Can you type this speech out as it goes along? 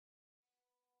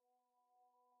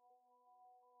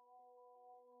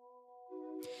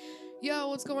Yo,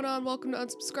 what's going on? Welcome to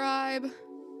Unsubscribe.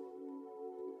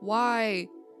 Why?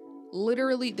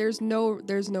 Literally, there's no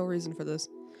reason for this.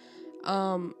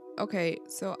 Okay,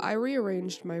 so I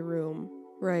rearranged my room,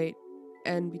 right?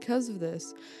 And because of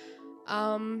this,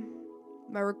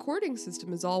 my recording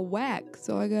system is all whack,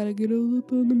 so I gotta get all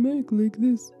up on the mic like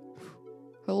this.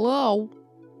 Hello?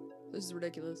 This is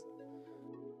ridiculous.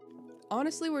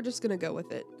 Honestly, we're just gonna go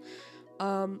with it.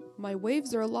 My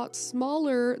waves are a lot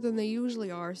smaller than they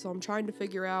usually are, so I'm trying to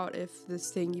figure out if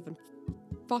this thing even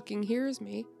fucking hears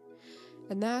me.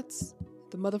 And that's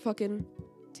the motherfucking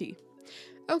T.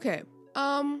 Okay,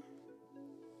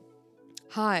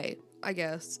 hi, I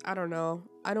guess. I don't know.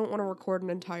 I don't want to record an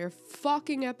entire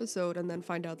fucking episode and then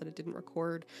find out that it didn't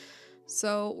record.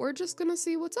 So we're just gonna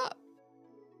see what's up.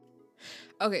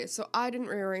 Okay, so I didn't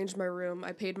rearrange my room.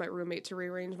 I paid my roommate to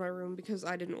rearrange my room because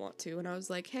I didn't want to. And I was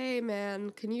like, hey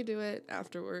man, can you do it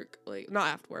after work? Like, not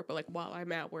after work, but like while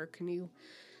I'm at work, can you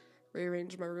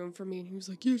rearrange my room for me? And he was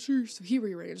like, yeah, sure. So he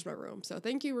rearranged my room. So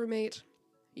thank you, roommate.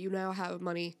 You now have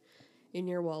money in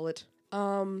your wallet.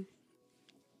 Now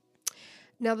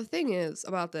the thing is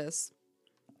about this,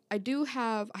 I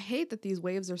hate that these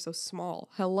waves are so small.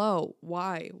 Hello,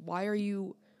 why? Why are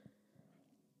you...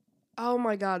 Oh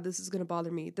my god, this is gonna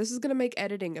bother me. This is gonna make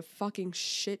editing a fucking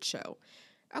shit show.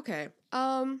 Okay,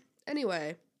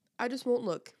 anyway, I just won't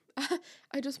look.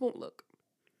 I just won't look.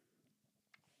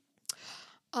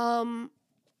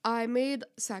 I made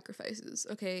sacrifices,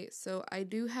 okay? So I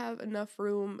do have enough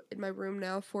room in my room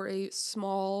now for a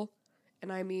small,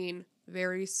 and I mean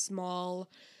very small,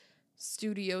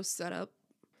 studio setup.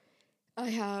 I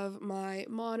have my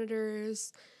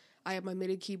monitors, I have my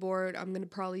MIDI keyboard. I'm gonna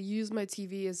probably use my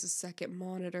TV as a second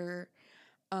monitor,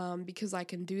 because I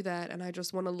can do that, and I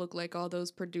just want to look like all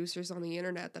those producers on the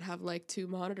internet that have like 2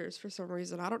 monitors for some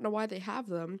reason. I don't know why they have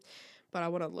them, but I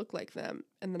want to look like them.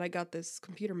 And then I got this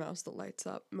computer mouse that lights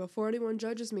up. And before anyone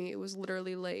judges me, it was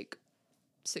literally like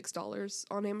 $6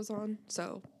 on Amazon.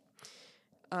 So,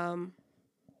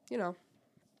 you know.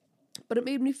 But it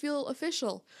made me feel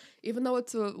official, even though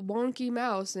it's a wonky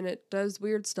mouse and it does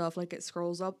weird stuff, like it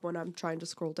scrolls up when I'm trying to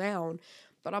scroll down.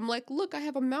 But I'm like, look, I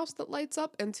have a mouse that lights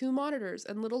up and 2 monitors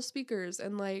and little speakers,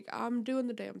 and like, I'm doing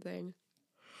the damn thing.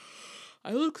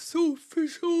 I look so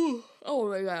official. Oh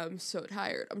my god, I'm so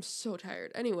tired. I'm so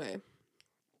tired. Anyway,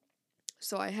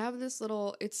 so I have this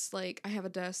little, it's like I have a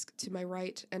desk to my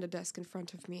right and a desk in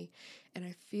front of me, and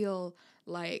I feel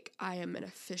like I am an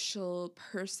official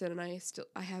person, and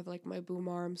I have like my boom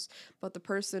arms, but the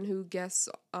person who guests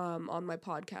on my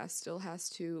podcast still has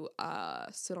to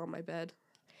sit on my bed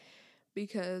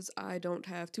because I don't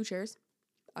have 2 chairs.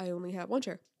 I only have 1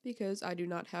 chair because I do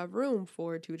not have room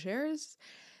for 2 chairs.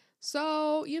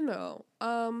 So,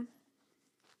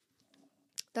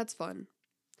 that's fun.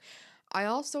 I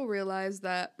also realized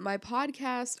that my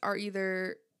podcasts are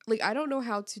either, like, I don't know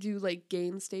how to do, like,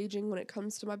 gain staging when it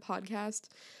comes to my podcast,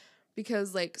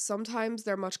 because, like, sometimes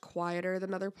they're much quieter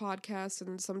than other podcasts,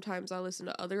 and sometimes I listen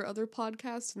to other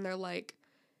podcasts, and they're, like,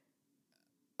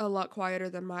 a lot quieter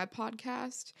than my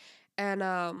podcast,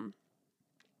 and,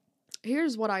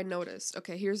 here's what I noticed.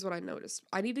 Okay, here's what I noticed.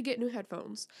 I need to get new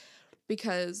headphones,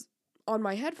 because on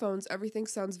my headphones, everything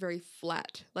sounds very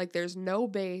flat. Like, there's no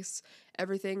bass.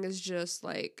 Everything is just,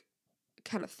 like,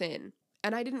 kind of thin.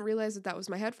 And I didn't realize that was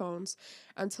my headphones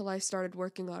until I started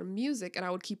working on music, and I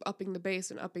would keep upping the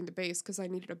bass because I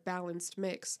needed a balanced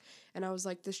mix. And I was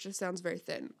like, this just sounds very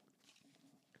thin.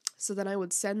 So then I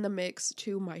would send the mix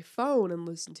to my phone and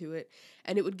listen to it,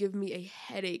 and it would give me a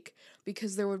headache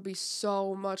because there would be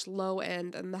so much low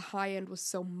end and the high end was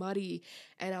so muddy,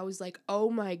 and I was like, oh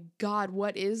my god,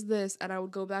 what is this? And I would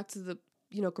go back to the,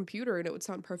 computer, and it would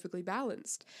sound perfectly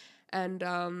balanced.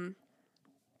 And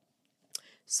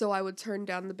so I would turn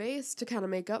down the bass to kind of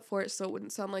make up for it so it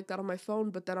wouldn't sound like that on my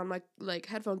phone, but then on my, like,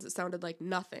 headphones it sounded like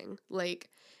nothing. Like,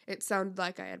 it sounded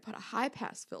like I had put a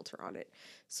high-pass filter on it.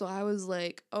 So I was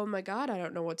like, oh my god, I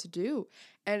don't know what to do.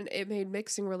 And it made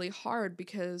mixing really hard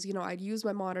because, I'd use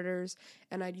my monitors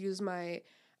and I'd use my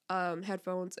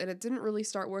headphones, and it didn't really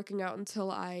start working out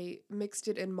until I mixed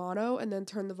it in mono and then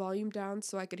turned the volume down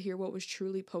so I could hear what was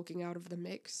truly poking out of the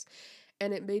mix.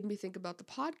 And it made me think about the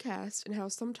podcast and how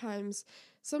sometimes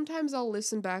I'll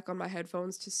listen back on my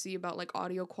headphones to see about, like,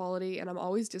 audio quality, and I'm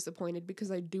always disappointed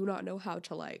because I do not know how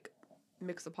to, like,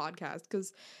 mix a podcast,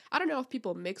 because I don't know if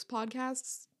people mix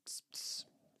podcasts.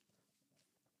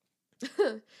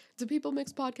 Do people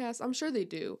mix podcasts? I'm sure they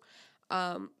do.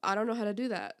 I don't know how to do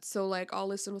that. So, like, I'll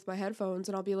listen with my headphones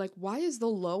and I'll be like, why is the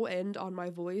low end on my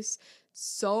voice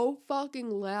so fucking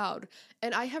loud.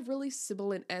 And I have really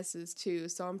sibilant S's too,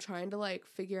 so I'm trying to like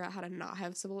figure out how to not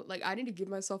have sibilant. Like I need to give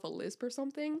myself a lisp or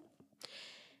something.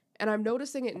 And I'm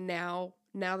noticing it now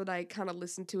that I kind of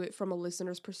listen to it from a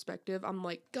listener's perspective. I'm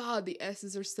like, God, the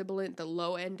S's are sibilant, the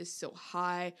low end is so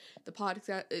high. The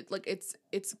podcast,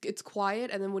 it's quiet,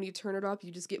 and then when you turn it up,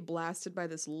 you just get blasted by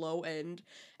this low end.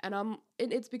 And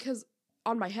it's because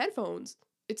on my headphones,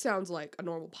 it sounds like a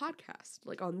normal podcast,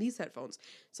 like on these headphones.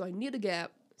 So I need to get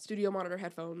studio monitor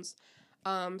headphones.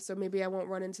 So maybe I won't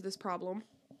run into this problem.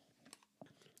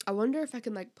 I wonder if I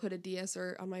can like put a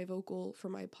de-esser on my vocal for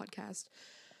my podcast.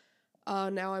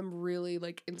 Now I'm really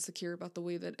like insecure about the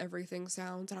way that everything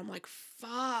sounds, and I'm like,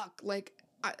 fuck, like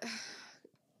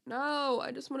no,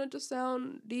 I just want it to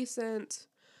sound decent.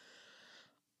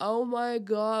 Oh my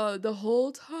god, the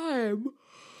whole time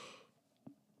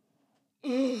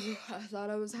I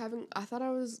thought I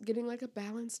was getting like a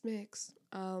balanced mix.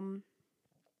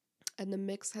 And the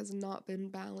mix has not been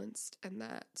balanced, and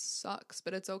that sucks,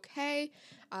 but it's okay.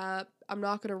 I'm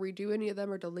not gonna redo any of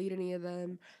them or delete any of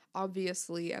them.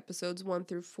 Obviously, episodes 1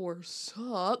 through 4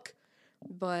 suck,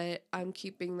 but I'm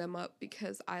keeping them up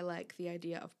because I like the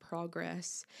idea of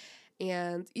progress.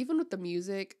 And even with the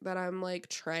music that I'm like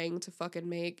trying to fucking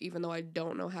make, even though I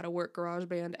don't know how to work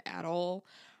GarageBand at all,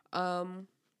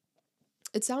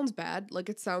 it sounds bad. Like,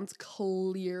 it sounds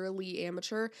clearly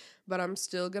amateur, but I'm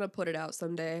still gonna put it out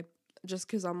someday. Just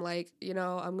because I'm like,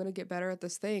 I'm gonna get better at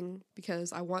this thing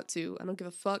because I want to. I don't give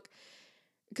a fuck.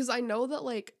 Because I know that,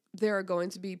 like, there are going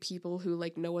to be people who,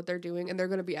 like, know what they're doing, and they're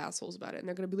gonna be assholes about it. And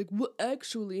they're gonna be like, well,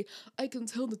 actually, I can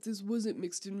tell that this wasn't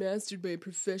mixed and mastered by a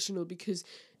professional because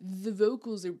the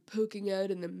vocals are poking out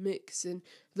in the mix, and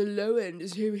the low end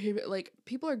is like,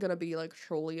 people are gonna be, like,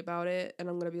 trolly about it, and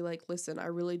I'm gonna be like, listen, I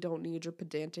really don't need your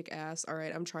pedantic ass,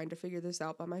 alright? I'm trying to figure this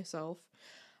out by myself.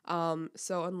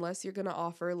 So unless you're gonna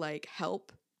offer, like,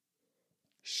 help,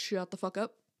 shut the fuck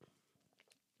up.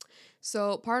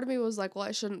 So part of me was like, well,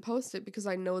 I shouldn't post it because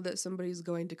I know that somebody's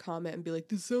going to comment and be like,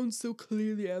 this sounds so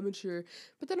clearly amateur.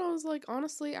 But then I was like,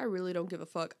 honestly, I really don't give a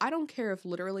fuck. I don't care if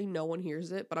literally no one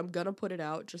hears it, but I'm gonna put it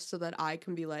out just so that I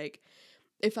can be like,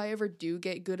 if I ever do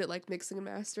get good at like mixing and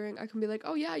mastering, I can be like,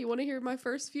 oh yeah, you want to hear my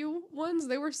first few ones?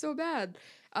 They were so bad.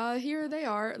 Here they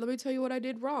are. Let me tell you what I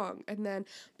did wrong. And then,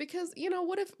 because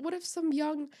what if some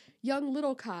young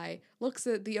little Kai looks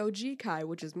at the OG Kai,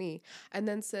 which is me, and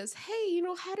then says, hey,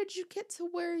 how did you get to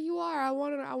where you are? I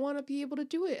wanna be able to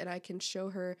do it, and I can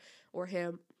show her or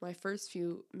him my first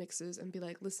few mixes and be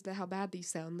like, listen to how bad these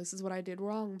sound. This is what I did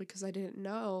wrong because I didn't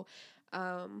know.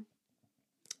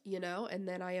 And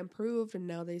then I improved and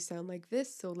now they sound like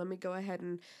this, so let me go ahead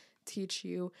and teach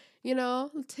you,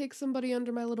 take somebody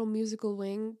under my little musical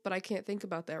wing, but I can't think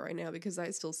about that right now because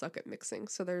I still suck at mixing,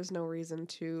 so there's no reason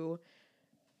to...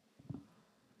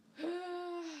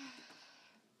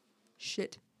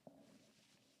 Shit.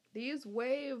 These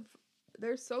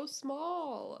they're so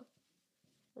small.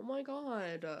 Oh my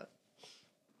god.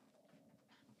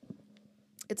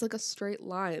 It's like a straight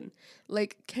line.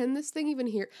 Like, can this thing even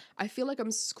hear? I feel like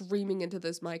I'm screaming into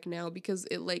this mic now because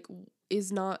it, like,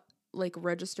 is not, like,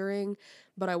 registering,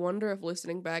 but I wonder if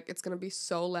listening back it's gonna be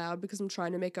so loud because I'm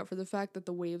trying to make up for the fact that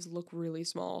the waves look really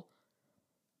small.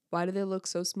 Why do they look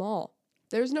so small?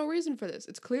 There's no reason for this.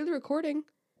 It's clearly recording.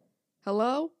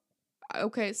 Hello?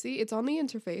 Okay, see? It's on the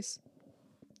interface.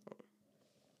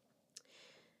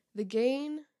 The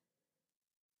gain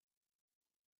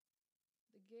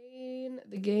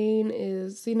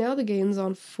is... See, now the gain's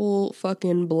on full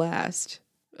fucking blast.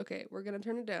 Okay, we're gonna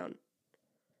turn it down.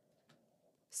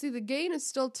 See, the gain is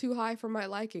still too high for my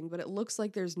liking, but it looks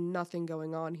like there's nothing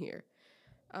going on here.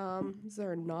 Is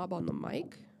there a knob on the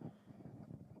mic?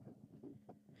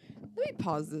 Let me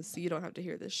pause this so you don't have to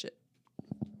hear this shit.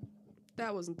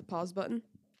 That wasn't the pause button.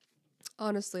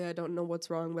 Honestly, I don't know what's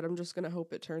wrong, but I'm just gonna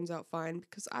hope it turns out fine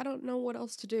because I don't know what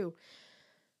else to do.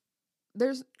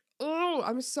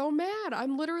 I'm so mad.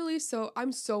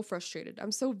 I'm so frustrated.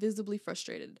 I'm so visibly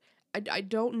frustrated. I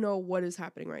don't know what is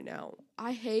happening right now.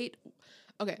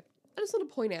 Okay, I just want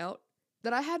to point out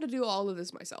that I had to do all of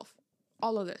this myself.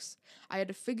 All of this. I had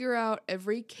to figure out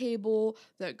every cable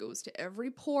that goes to every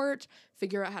port,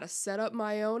 figure out how to set up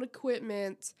my own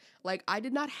equipment. Like, I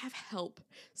did not have help.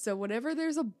 So whenever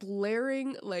there's a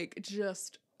blaring, like,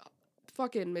 just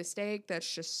fucking mistake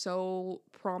that's just so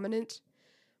prominent,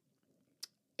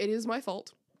 it is my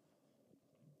fault.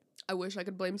 I wish I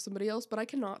could blame somebody else, but I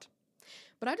cannot.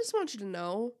 But I just want you to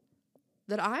know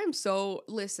that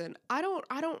listen,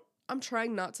 I'm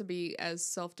trying not to be as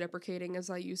self-deprecating as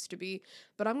I used to be,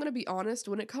 but I'm gonna be honest,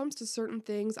 when it comes to certain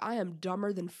things, I am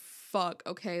dumber than fuck,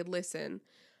 okay? Listen,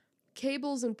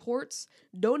 cables and ports,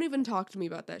 don't even talk to me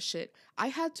about that shit. I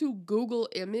had to Google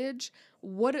image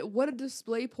what a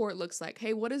display port looks like.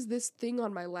 Hey, what is this thing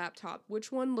on my laptop?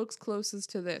 Which one looks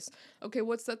closest to this? Okay,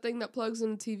 what's that thing that plugs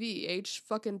in the TV?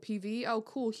 HPV? Oh,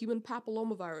 cool, human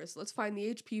papillomavirus. Let's find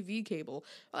the HPV cable.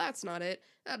 Well, that's not it.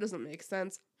 That doesn't make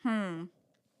sense.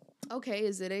 Okay,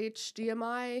 is it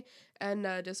HDMI and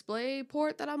a display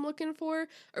port that I'm looking for?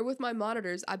 Or with my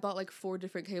monitors, I bought like 4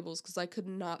 different cables because I could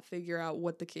not figure out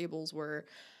what the cables were.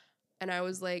 And I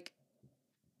was like,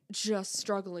 just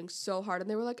struggling so hard. And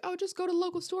they were like, oh, just go to the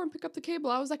local store and pick up the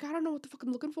cable. I was like, I don't know what the fuck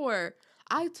I'm looking for.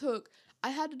 I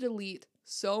had to delete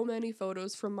so many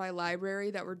photos from my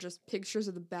library that were just pictures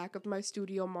of the back of my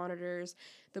studio monitors,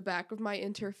 the back of my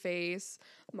interface,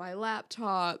 my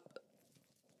laptop.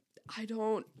 I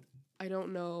don't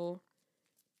know.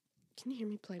 Can you hear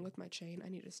me playing with my chain? I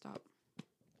need to stop.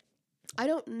 I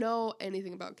don't know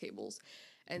anything about cables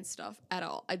and stuff at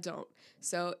all. I don't.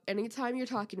 So anytime you're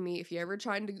talking to me, if you're ever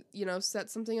trying to, set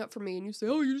something up for me and you say,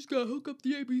 oh, you just gotta hook up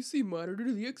the ABC monitor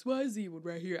to the XYZ one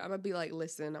right here, I'm gonna be like,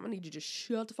 listen, I'm gonna need you to just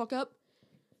shut the fuck up.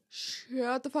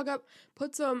 Shut the fuck up.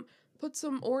 Put some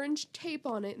orange tape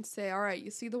on it and say, all right,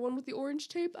 you see the one with the orange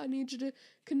tape? I need you to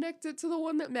connect it to the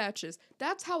one that matches.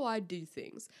 That's how I do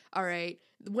things, all right?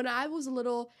 When I was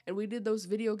little and we did those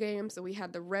video games and we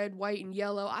had the red, white, and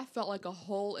yellow, I felt like a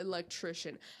whole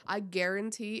electrician. I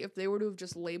guarantee if they were to have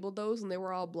just labeled those and they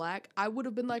were all black, I would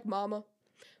have been like, Mama,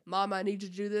 I need you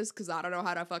to do this because I don't know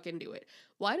how to fucking do it.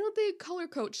 Why don't they color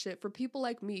code shit for people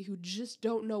like me who just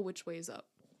don't know which way's up?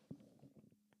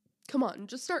 Come on,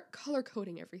 just start color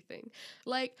coding everything.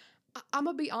 Like, I'm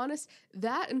gonna be honest,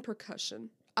 that and percussion.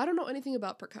 I don't know anything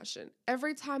about percussion.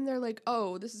 Every time they're like,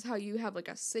 oh, this is how you have like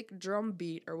a sick drum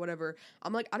beat or whatever,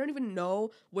 I'm like, I don't even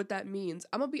know what that means.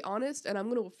 I'm gonna be honest, and I'm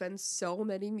gonna offend so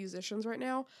many musicians right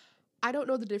now. I don't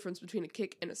know the difference between a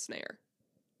kick and a snare.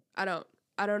 I don't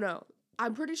know.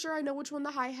 I'm pretty sure I know which one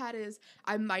the hi-hat is.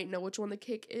 I might know which one the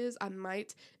kick is. I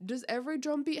might. Does every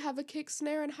drum beat have a kick,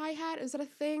 snare, and hi-hat? Is that a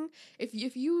thing? If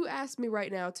you ask me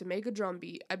right now to make a drum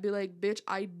beat, I'd be like, bitch,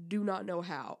 I do not know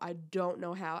how. I don't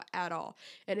know how at all.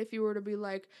 And if you were to be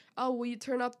like, oh, will you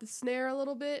turn up the snare a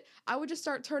little bit? I would just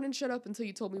start turning shit up until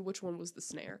you told me which one was the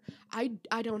snare. I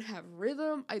don't have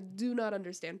rhythm. I do not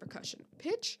understand percussion.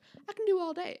 Pitch? I can do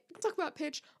all day. I can talk about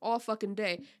pitch all fucking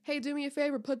day. Hey, do me a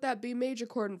favor, put that B major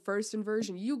chord in first inversion.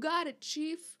 You got it,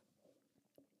 chief.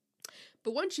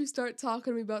 But once you start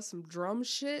talking to me about some drum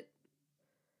shit,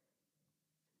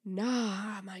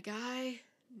 nah, my guy.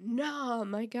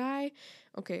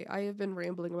 Okay, I have been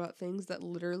rambling about things that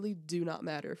literally do not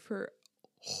matter for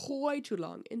way too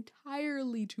long.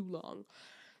 Entirely too long.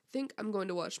 I think I'm going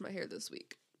to wash my hair this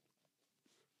week.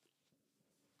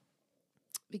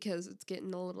 Because it's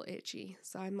getting a little itchy,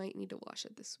 so I might need to wash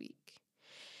it this week.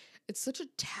 It's such a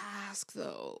task,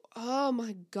 though. Oh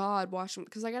my god, washing,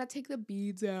 because I gotta take the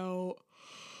beads out.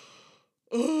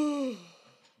 Ugh.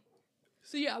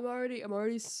 So yeah, I'm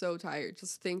already so tired.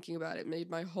 Just thinking about it made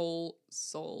my whole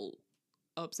soul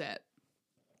upset.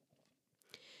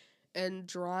 And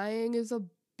drying is a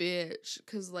bitch,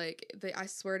 because I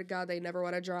swear to god, they never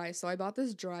want to dry. So I bought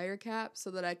this dryer cap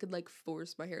so that I could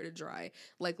force my hair to dry.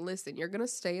 Listen, you're gonna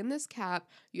stay in this cap,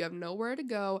 you have nowhere to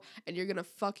go, and you're gonna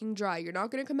fucking dry. You're not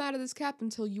gonna come out of this cap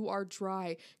until you are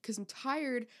dry, because I'm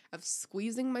tired of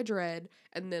squeezing my dread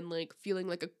and then feeling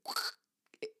like a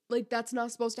that's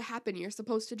not supposed to happen. You're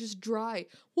supposed to just dry.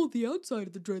 Well, the outside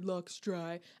of the dreadlocks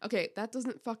dry. Okay, that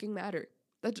doesn't fucking matter.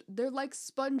 They're like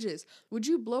sponges. Would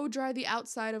you blow dry the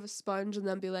outside of a sponge and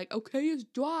then be like, okay, it's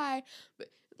dry?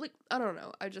 But I don't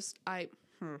know.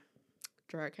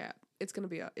 Dryer cap. It's gonna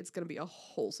be a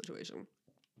whole situation.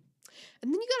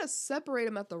 And then you gotta separate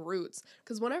them at the roots,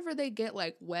 because whenever they get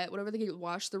wet, whenever they get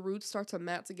washed, the roots start to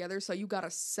mat together. So you gotta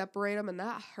separate them, and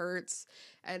that hurts.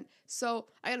 And so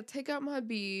I gotta take out my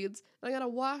beads, then I gotta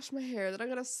wash my hair, then I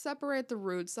gotta separate the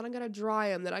roots, then I gotta dry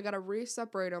them, then I gotta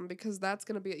re-separate them, because that's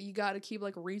gonna be, you gotta keep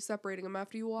re-separating them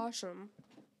after you wash them.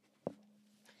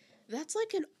 That's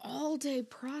an all-day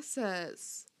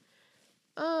process.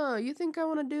 Oh, you think I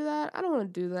want to do that? I don't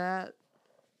want to do that.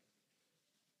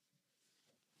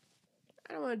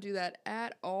 I don't want to do that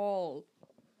at all.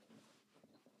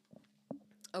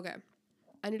 Okay.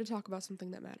 I need to talk about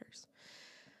something that matters.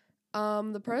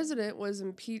 The president was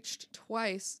impeached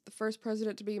twice. The first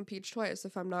president to be impeached twice,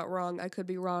 if I'm not wrong. I could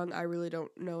be wrong. I really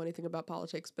don't know anything about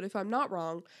politics. But if I'm not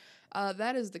wrong,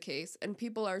 that is the case. And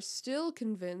people are still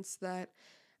convinced that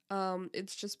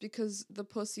it's just because the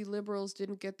pussy liberals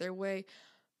didn't get their way.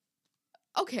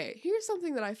 Okay, here's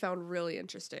something that I found really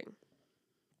interesting.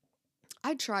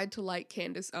 I tried to like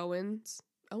Candace Owens.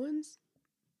 Owens?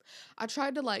 I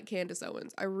tried to like Candace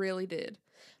Owens. I really did.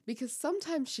 Because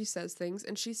sometimes she says things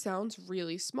and she sounds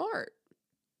really smart.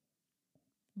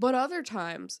 But other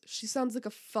times, she sounds like a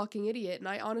fucking idiot, and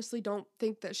I honestly don't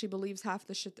think that she believes half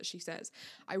the shit that she says.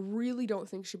 I really don't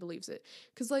think she believes it.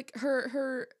 Because, like,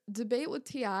 her debate with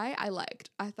T.I., I liked.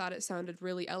 I thought it sounded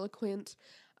really eloquent.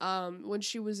 When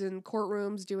she was in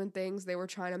courtrooms doing things, they were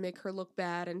trying to make her look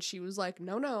bad, and she was like,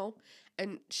 no, no.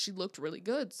 And she looked really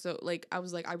good. So, like, I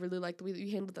was like, I really like the way that you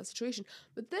handled that situation.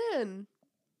 But then,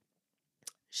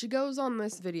 she goes on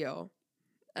this video,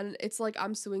 and it's like,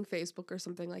 I'm suing Facebook or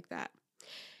something like that.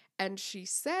 And she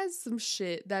says some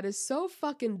shit that is so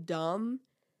fucking dumb.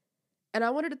 And I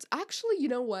wanted to actually, you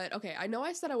know what? Okay, I know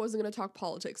I said I wasn't going to talk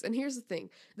politics. And here's the thing.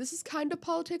 This is kind of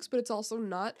politics, but it's also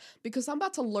not, because I'm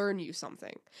about to learn you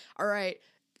something. All right.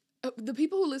 The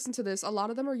people who listen to this, a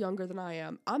lot of them are younger than I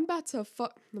am. I'm about to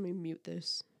let me mute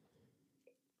this.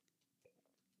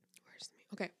 Where's the mute?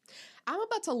 Okay. I'm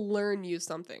about to learn you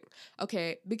something,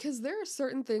 okay? Because there are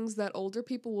certain things that older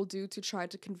people will do to try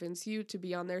to convince you to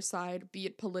be on their side, be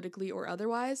it politically or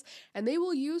otherwise, and they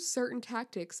will use certain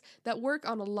tactics that work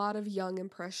on a lot of young,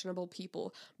 impressionable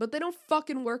people, but they don't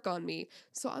fucking work on me.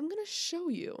 So I'm gonna show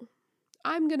you.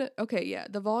 Okay, yeah,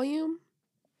 the volume.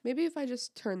 Maybe if I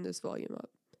just turn this volume up.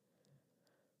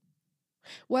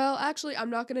 Well, actually,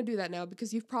 I'm not gonna do that now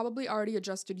because you've probably already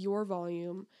adjusted your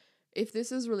volume. If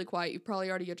this is really quiet, you've probably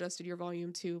already adjusted your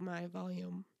volume to my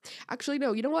volume. Actually,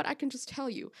 no, you know what? I can just tell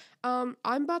you. I'm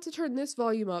about to turn this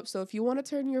volume up, so if you want to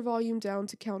turn your volume down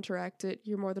to counteract it,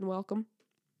 you're more than welcome.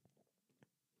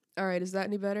 Alright, is that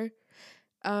any better?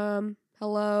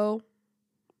 Hello?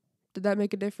 Did that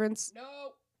make a difference?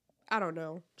 No. I don't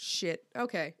know. Shit.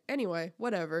 Okay. Anyway,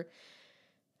 whatever.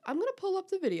 I'm gonna pull up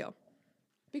the video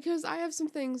because I have some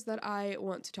things that I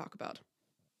want to talk about.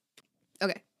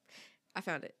 Okay. I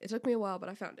found it. It took me a while, but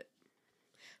I found it.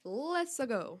 Let's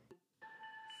go.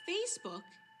 Facebook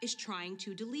is trying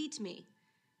to delete me.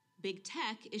 Big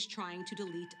Tech is trying to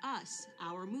delete us,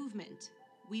 our movement.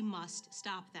 We must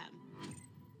stop them.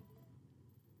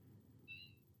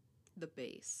 The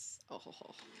bass. Oh.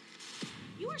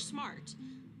 You are smart.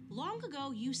 Long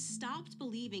ago, you stopped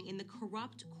believing in the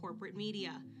corrupt corporate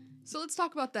media. So let's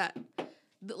talk about that.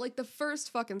 The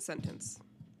first fucking sentence.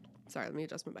 Sorry, let me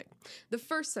adjust my mic. The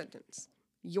first sentence.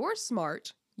 You're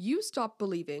smart. You stop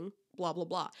believing. Blah, blah,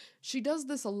 blah. She does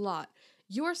this a lot.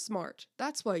 You're smart.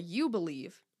 That's why you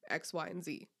believe X, Y, and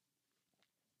Z.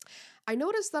 I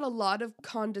noticed that a lot of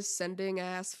condescending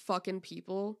ass fucking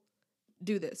people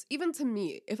do this. Even to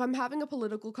me, if I'm having a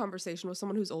political conversation with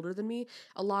someone who's older than me,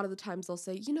 a lot of the times they'll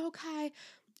say, you know, Kai,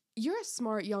 you're a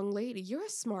smart young lady. You're a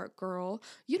smart girl.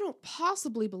 You don't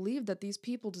possibly believe that these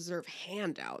people deserve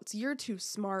handouts. You're too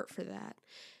smart for that.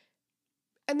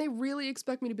 And they really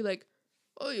expect me to be like,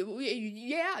 oh,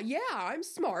 yeah, I'm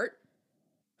smart.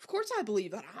 Of course I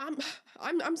believe that.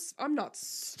 I'm not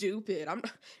stupid.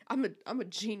 I'm a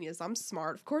genius. I'm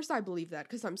smart. Of course I believe that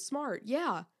because I'm smart.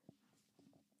 Yeah.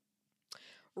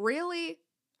 Really?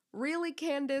 Really,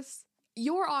 Candace?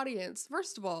 Your audience,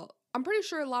 first of all, I'm pretty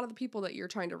sure a lot of the people that you're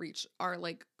trying to reach are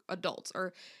like adults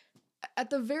or at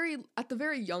the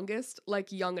very youngest,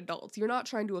 like young adults. You're not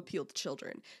trying to appeal to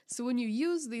children. So when you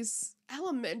use these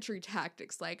elementary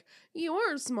tactics like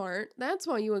you're smart, that's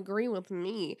why you agree with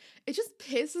me, it just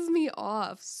pisses me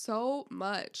off so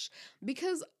much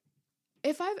because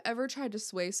if I've ever tried to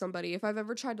sway somebody, if I've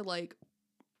ever tried to like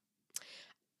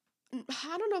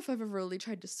I don't know if I've ever really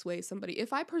tried to sway somebody.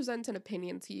 If I present an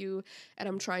opinion to you and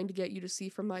I'm trying to get you to see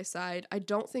from my side, I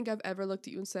don't think I've ever looked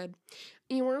at you and said,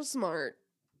 you're smart.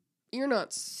 You're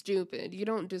not stupid. You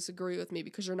don't disagree with me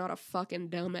because you're not a fucking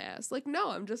dumbass. Like, no,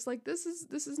 I'm just like, this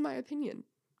is my opinion.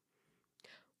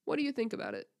 What do you think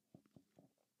about it?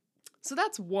 So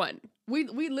that's one. We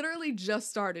literally just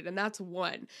started and that's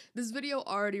one. This video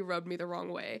already rubbed me the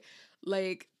wrong way.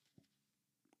 Like,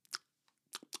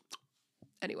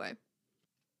 anyway.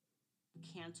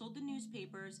 Canceled the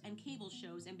newspapers and cable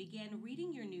shows and began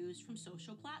reading your news from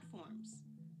social platforms.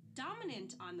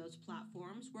 Dominant on those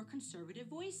platforms were conservative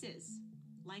voices,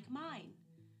 like mine.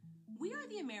 We are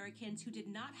the Americans who did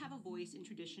not have a voice in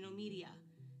traditional media.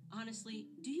 Honestly,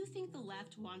 do you think the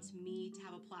left wants me to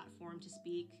have a platform to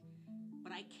speak?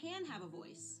 But I can have a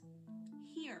voice.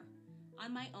 Here,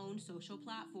 on my own social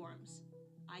platforms.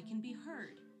 I can be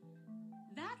heard.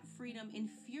 That freedom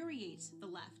infuriates the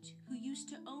left, who used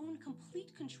to own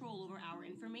complete control over our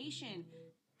information.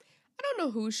 I don't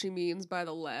know who she means by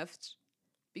the left,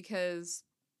 because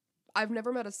I've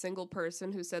never met a single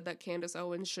person who said that Candace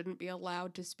Owens shouldn't be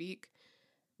allowed to speak.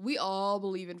 We all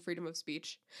believe in freedom of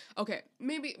speech. Okay,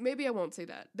 maybe I won't say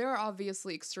that. There are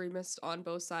obviously extremists on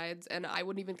both sides, and I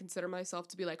wouldn't even consider myself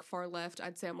to be like far left.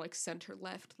 I'd say I'm like center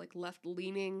left, like left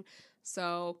leaning.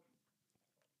 So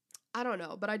I don't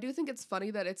know, but I do think it's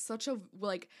funny that it's such a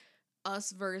like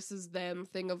us versus them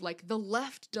thing of like the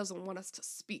left doesn't want us to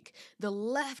speak. The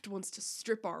left wants to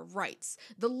strip our rights.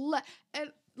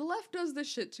 And the left does this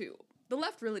shit too. The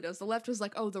left really does. The left is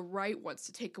like, oh, the right wants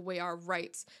to take away our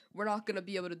rights. We're not going to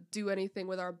be able to do anything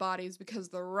with our bodies because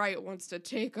the right wants to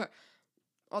take our...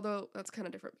 Although, that's kind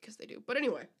of different because they do. But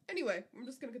anyway, I'm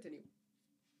just going to continue.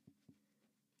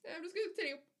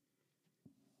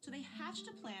 So they hatched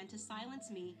a plan to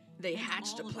silence me. They and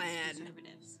hatched a all of us plan.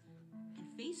 Conservatives. And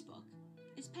Facebook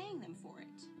is paying them for it.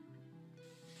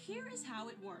 Here is how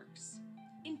it works.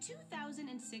 In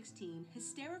 2016,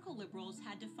 hysterical liberals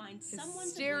had to find someone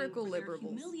to blame for their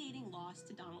humiliating loss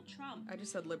to Donald Trump. I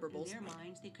just said liberals. In their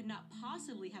minds, they could not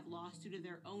possibly have lost due to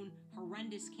their own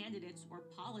horrendous candidates or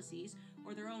policies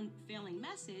or their own failing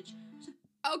message. So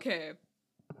okay.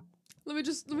 Let me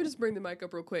just bring the mic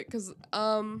up real quick, because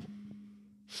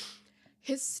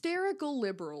hysterical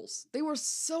liberals, they were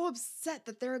so upset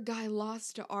that their guy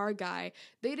lost to our guy.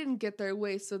 They didn't get their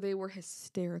way, so they were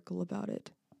hysterical about it.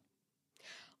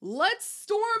 Let's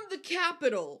storm the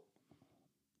Capitol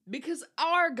because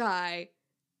our guy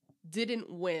didn't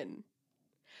win.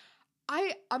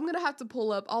 I'm gonna have to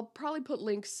pull up, I'll probably put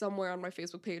links somewhere on my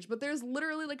Facebook page, but there's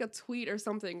literally like a tweet or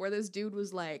something where this dude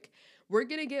was like, we're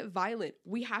gonna get violent.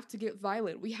 We have to get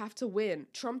violent. We have to win.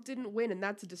 Trump didn't win, and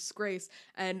that's a disgrace.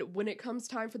 And when it comes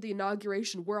time for the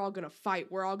inauguration, we're all gonna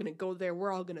fight. We're all gonna go there.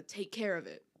 We're all gonna take care of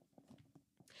it.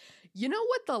 You know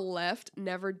what the left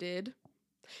never did?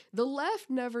 The left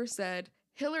never said,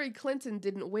 Hillary Clinton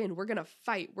didn't win. We're gonna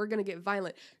fight. We're gonna get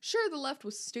violent. Sure, the left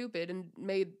was stupid and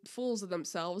made fools of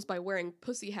themselves by wearing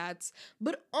pussy hats,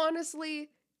 but honestly,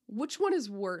 which one is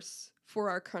worse for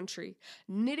our country?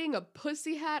 Knitting a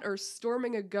pussy hat or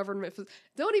storming a government?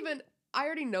 I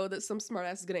already know that some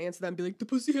smartass is gonna answer that and be like, the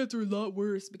pussy hats are a lot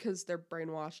worse because they're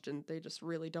brainwashed and they just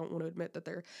really don't want to admit that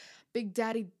their big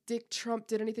daddy Dick Trump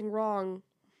did anything wrong.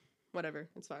 Whatever,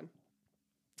 it's fine.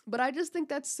 But I just think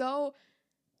that's so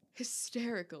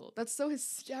hysterical. That's so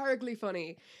hysterically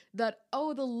funny that,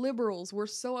 oh, the liberals were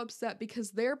so upset because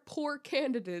their poor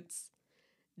candidates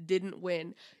didn't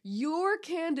win. Your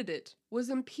candidate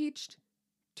was impeached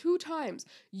 2 times.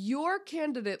 Your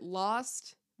candidate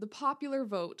lost the popular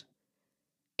vote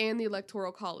and the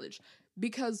Electoral College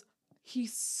because he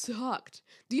sucked.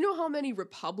 Do you know how many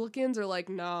Republicans are like,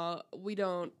 nah, we're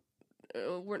not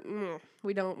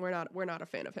a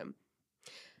fan of him?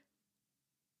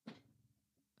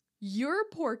 Your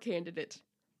poor candidate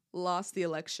lost the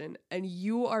election, and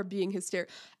you are being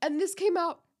hysterical. And this came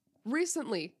out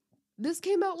recently. This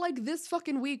came out like this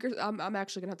fucking week. Or I'm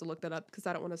actually gonna have to look that up because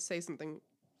I don't want to say something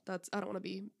I don't want to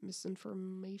be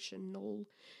misinformational.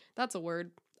 That's a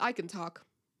word. I can talk.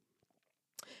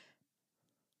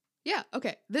 Yeah,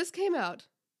 okay. This came out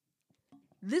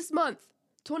this month,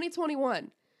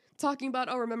 2021, talking about,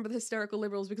 oh, remember the hysterical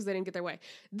liberals because they didn't get their way.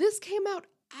 This came out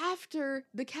after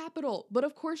the Capitol, but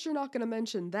of course you're not going to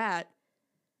mention that.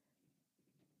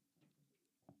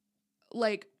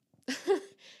 Like,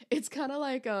 it's kind of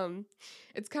like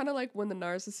when the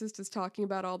narcissist is talking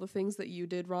about all the things that you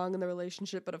did wrong in the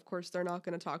relationship, but of course they're not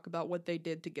going to talk about what they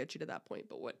did to get you to that point.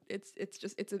 But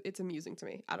it's amusing to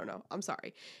me. I don't know. I'm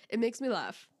sorry. It makes me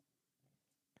laugh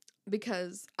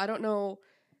because I don't know.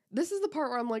 This is the part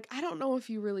where I'm like, I don't know if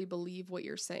you really believe what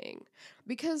you're saying,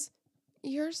 because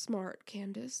you're smart,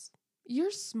 Candace.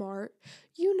 You're smart.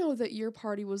 You know that your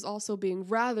party was also being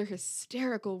rather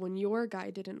hysterical when your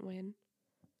guy didn't win.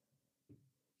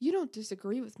 You don't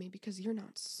disagree with me because you're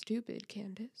not stupid,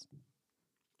 Candace.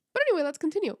 But anyway, let's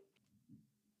continue.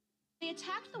 They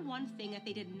attacked the one thing that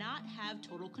they did not have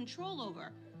total control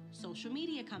over: social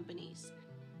media companies.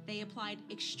 They applied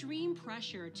extreme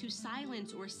pressure to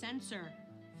silence or censor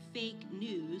fake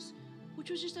news, which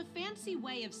was just a fancy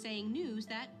way of saying news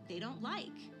that they don't like.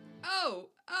 Oh,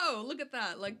 look at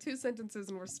that. Like 2 sentences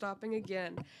and we're stopping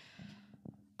again.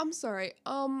 I'm sorry.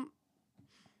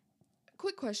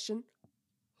 Quick question.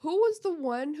 Who was the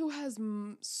one who has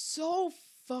so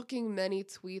fucking many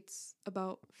tweets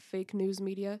about fake news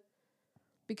media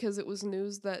because it was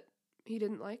news that he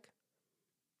didn't like?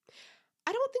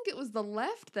 I don't think it was the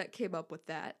left that came up with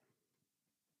that.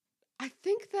 I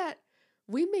think that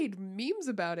we made memes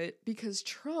about it because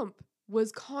Trump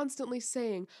was constantly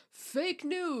saying fake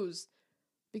news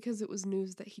because it was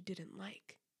news that he didn't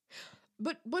like.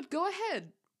 But go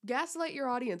ahead, gaslight your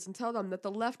audience and tell them that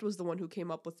the left was the one who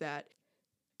came up with that.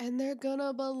 And they're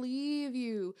gonna believe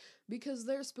you because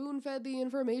they're spoon-fed the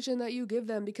information that you give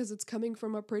them because it's coming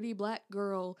from a pretty black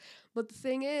girl. But the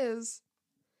thing is,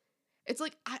 it's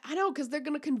like, I know, because they're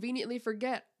gonna conveniently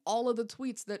forget all of the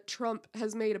tweets that Trump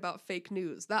has made about fake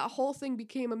news. That whole thing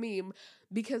became a meme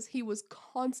because he was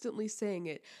constantly saying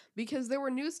it. Because there were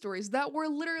news stories that were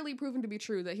literally proven to be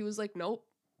true that he was like, nope,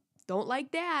 don't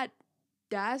like that.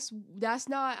 That's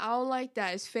not, I don't like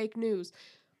that. It's fake news.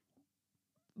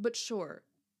 But sure,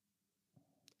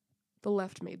 the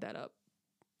left made that up.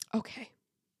 Okay.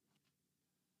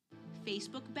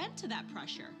 Facebook bent to that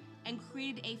pressure and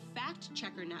created a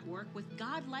fact-checker network with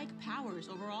godlike powers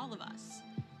over all of us.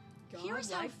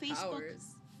 Here's how Facebook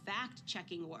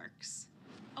fact-checking works.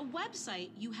 A website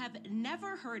you have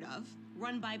never heard of,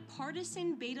 run by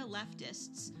partisan beta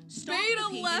leftists, stalk the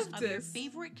pages of your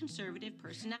favorite conservative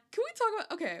personality. Can we talk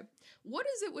about, okay, what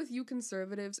is it with you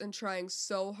conservatives and trying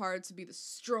so hard to be the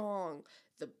strong,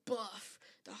 the buff,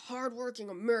 the hardworking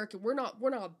American? We're not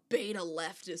beta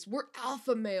leftists. We're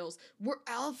alpha males. We're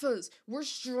alphas. We're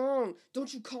strong.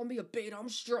 Don't you call me a beta. I'm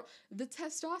strong. The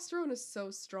testosterone is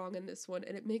so strong in this one,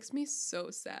 and it makes me so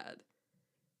sad.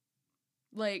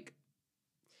 Like,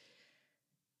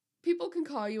 people can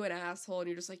call you an asshole, and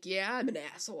you're just like, yeah, I'm an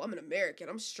asshole. I'm an American.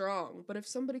 I'm strong. But if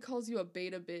somebody calls you a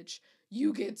beta bitch,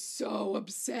 you get so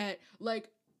upset. Like,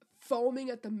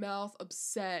 foaming at the mouth,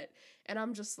 upset. And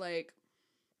I'm just like,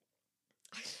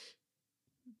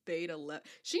 beta left.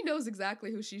 She knows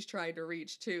exactly who she's trying to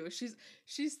reach too.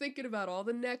 She's thinking about all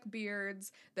the neck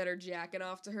beards that are jacking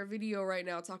off to her video right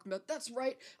now, talking about, that's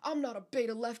right, I'm not a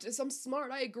beta leftist, I'm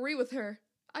smart, I agree with her.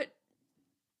 Really?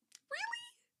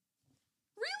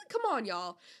 Come on,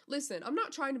 y'all. Listen, I'm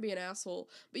not trying to be an asshole,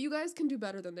 but you guys can do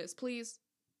better than this, please.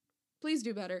 Please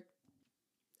do better.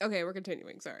 Okay, we're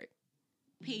continuing, sorry.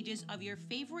 Pages of your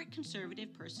favorite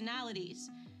conservative personalities.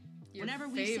 Whenever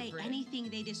we say anything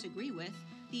they disagree with,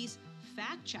 these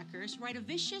fact-checkers write a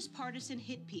vicious partisan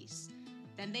hit piece.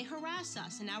 Then they harass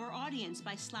us and our audience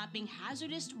by slapping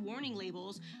hazardous warning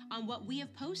labels on what we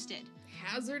have posted.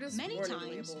 Hazardous warning labels.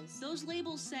 Many times, those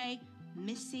labels say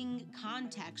missing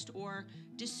context or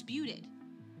disputed.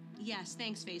 Yes,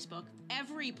 thanks, Facebook.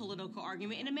 Every political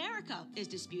argument in America is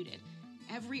disputed.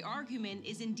 Every argument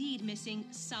is indeed missing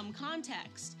some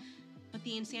context. But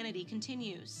the insanity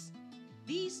continues.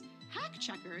 These hack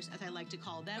checkers, as I like to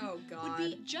call them, would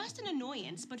be just an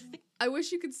annoyance, but I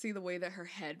wish you could see the way that her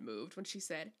head moved when she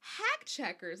said hack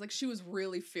checkers. Like, she was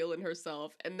really feeling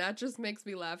herself, and that just makes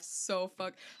me laugh so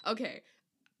Okay,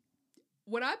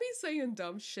 when I be saying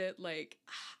dumb shit, like,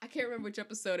 I can't remember which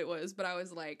episode it was, but I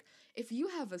was like, if you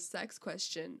have a sex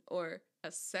question, or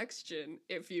a sextion,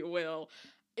 if you will,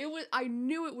 I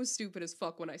knew it was stupid as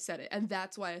fuck when I said it, and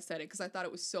that's why I said it, because I thought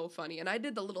it was so funny, and I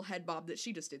did the little head bob that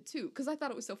she just did too, because I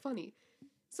thought it was so funny.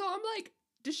 So I'm like,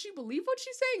 does she believe what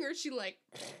she's saying, or is she like,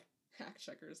 hack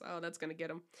checkers, oh, that's gonna get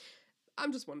them?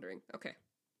 I'm just wondering. Okay.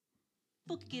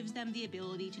 Facebook gives them the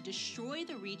ability to destroy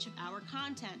the reach of our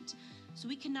content, so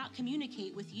we cannot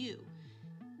communicate with you.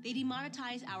 They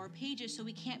demonetize our pages so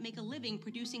we can't make a living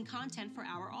producing content for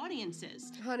our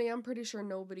audiences. Honey, I'm pretty sure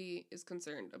nobody is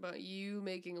concerned about you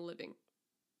making a living.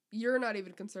 You're not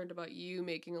even concerned about you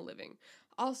making a living.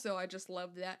 Also, I just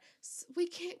love that we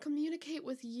can't communicate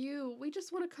with you. We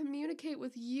just want to communicate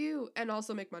with you and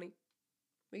also make money.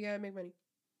 We gotta make money.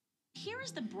 Here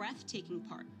is the breathtaking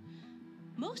part.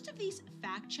 Most of these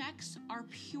fact checks are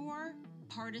pure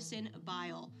partisan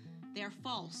bile. They are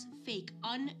false, fake,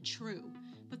 untrue.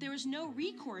 But there is no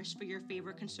recourse for your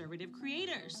favorite conservative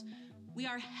creators. We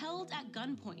are held at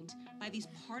gunpoint by these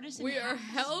partisan We are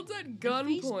held at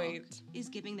gunpoint. Facebook is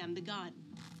giving them the gun.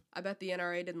 I bet the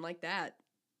NRA didn't like that.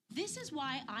 This is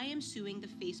why I am suing the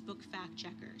Facebook fact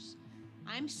checkers.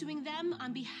 I'm suing them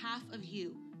on behalf of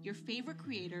you, your favorite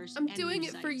creators and doing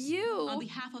it for you. On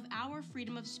behalf of our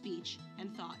freedom of speech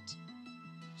and thought.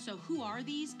 So who are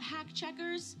these hack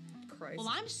checkers? Christ. Well,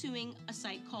 I'm suing a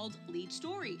site called Lead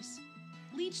Stories.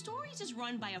 Lead Stories is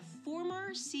run by a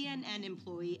former CNN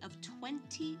employee of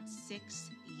 26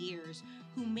 years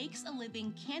who makes a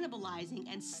living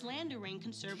cannibalizing and slandering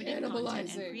conservative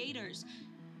content and creators.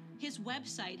 His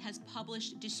website has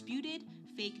published disputed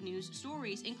fake news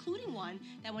stories, including one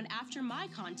that went after my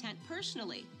content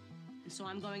personally. And so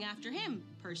I'm going after him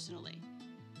personally.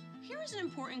 Here is an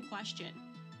important question.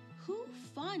 Who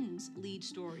funds Lead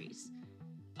Stories?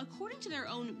 According to their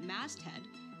own masthead,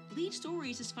 Lead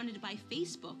Stories is funded by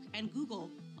Facebook and Google,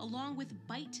 along with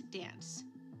ByteDance.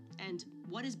 And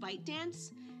what is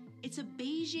ByteDance? It's a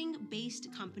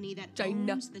Beijing-based company that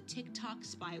owns the TikTok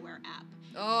spyware app.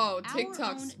 Oh, TikTok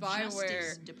Our own spyware.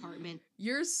 Justice Department.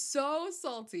 You're so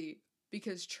salty.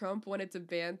 because Trump wanted to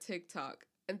ban TikTok.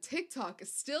 And TikTok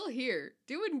is still here,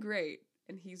 doing great,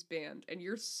 and he's banned. And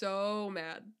you're so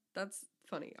mad. That's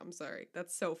funny. I'm sorry.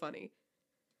 That's so funny.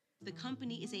 The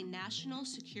company is a national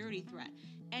security threat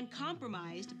and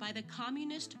compromised by the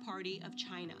Communist Party of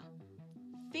China.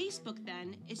 Facebook,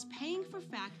 then, is paying for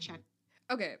fact-check.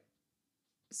 Okay.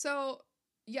 So,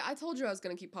 yeah, I told you I was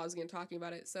going to keep pausing and talking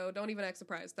about it, so don't even act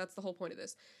surprised. That's the whole point of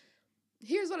this.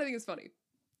 Here's what I think is funny.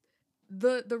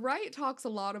 The right talks a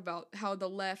lot about how the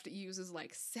left uses,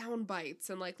 like, sound bites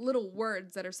and, like, little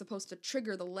words that are supposed to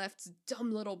trigger the left's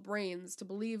dumb little brains to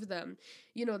believe them.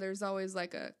 You know, there's always,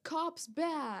 like, a cop's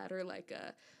bad, or, like,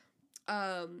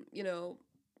 a, you know,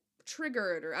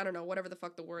 triggered, or I don't know, whatever the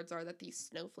fuck the words are that these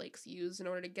snowflakes use in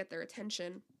order to get their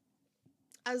attention.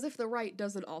 As if the right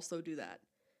doesn't also do that.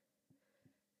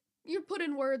 You put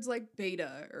in words like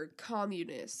beta, or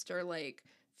communist, or, like,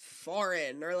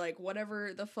 foreign, or, like,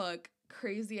 whatever the fuck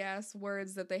crazy ass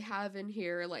words that they have in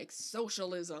here, like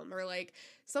socialism, or like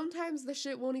sometimes the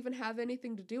shit won't even have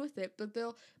anything to do with it, but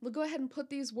they'll go ahead and put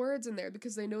these words in there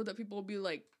because they know that people will be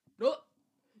like, oh,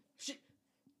 she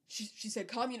said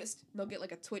communist, and they'll get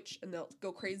like a twitch and they'll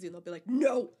go crazy and they'll be like,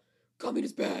 no,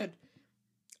 communist bad.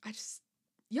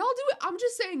 Y'all do it. I'm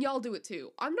just saying y'all do it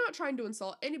too. I'm not trying to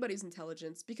insult anybody's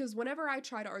intelligence, because whenever I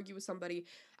try to argue with somebody,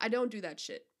 I don't do that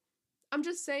shit. I'm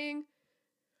just saying,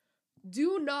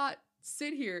 do not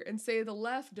sit here and say the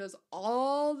left does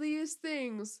all these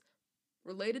things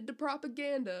related to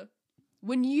propaganda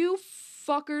when you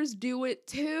fuckers do it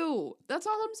too. That's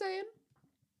all I'm saying.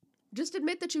 Just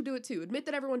admit that you do it too. Admit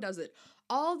that everyone does it.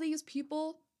 All these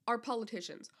people are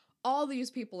politicians. All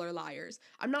these people are liars.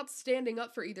 I'm not standing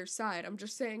up for either side. I'm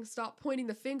just saying stop pointing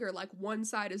the finger like one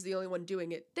side is the only one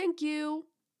doing it. Thank you.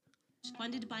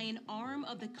 Funded by an arm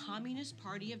of the Communist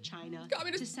Party of China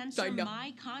to censor China.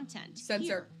 my content Censor.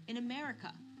 here in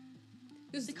America.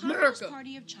 This The is Communist America.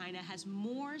 Party of China has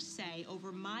more say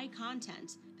over my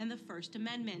content than the First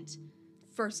Amendment.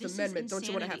 First This Amendment, is don't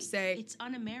you want to have say? It's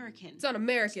un-American. It's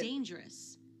un-American. It's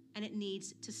dangerous, and it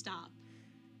needs to stop.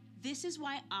 This is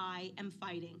why I am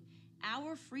fighting.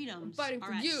 Our freedoms I'm fighting are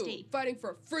for at you. stake. Fighting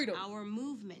for freedom. Our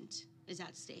movement is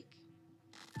at stake.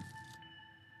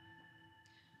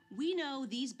 We know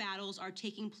these battles are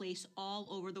taking place all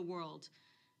over the world.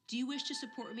 Do you wish to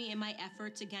support me in my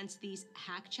efforts against these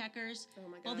hack checkers? Oh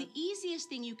my God. Well, the easiest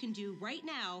thing you can do right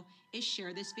now is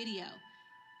share this video.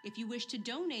 If you wish to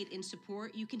donate in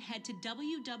support, you can head to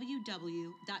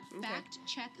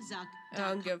www.factcheckzuck.com. I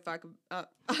don't give a fuck.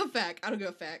 Fact. I don't give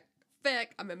a fuck.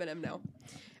 Fact. I'm Eminem now.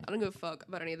 I don't give a fuck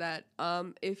about any of that.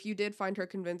 If you did find her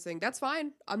convincing, that's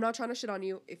fine. I'm not trying to shit on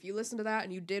you. If you listen to that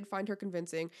and you did find her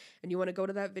convincing and you want to go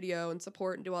to that video and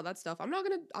support and do all that stuff, I'm not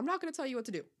gonna tell you what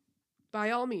to do. By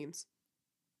all means,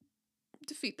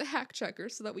 defeat the hack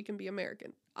checkers so that we can be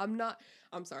American. I'm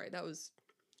sorry, that was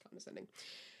condescending.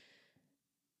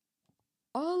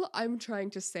 All I'm trying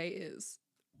to say is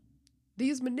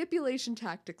these manipulation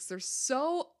tactics are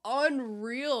so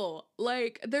unreal.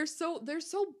 Like, they're so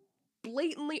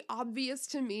blatantly obvious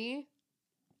to me.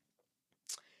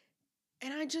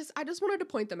 And I just wanted to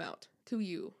point them out to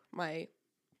you, my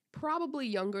probably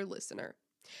younger listener.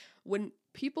 When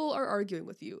people are arguing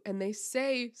with you and they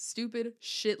say stupid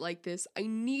shit like this, I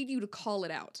need you to call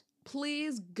it out.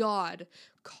 Please, God,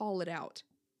 call it out.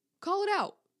 Call it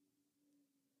out.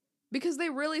 Because they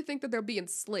really think that they're being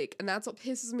slick, and that's what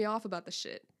pisses me off about the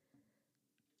shit.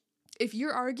 If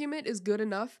your argument is good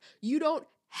enough, you don't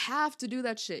have to do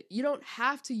that shit. You don't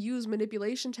have to use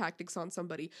manipulation tactics on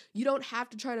somebody. You don't have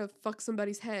to try to fuck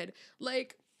somebody's head.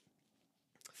 Like,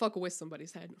 fuck with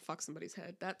somebody's head. Fuck somebody's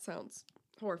head. That sounds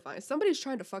horrifying. If somebody's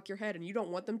trying to fuck your head and you don't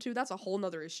want them to, that's a whole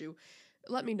nother issue.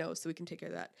 Let me know so we can take care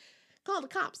of that. Call the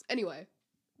cops. Anyway.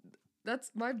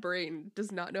 That's, my brain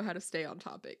does not know how to stay on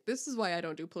topic. This is why I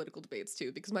don't do political debates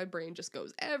too, because my brain just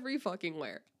goes every fucking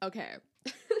where. Okay.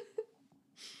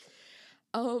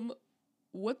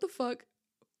 What the fuck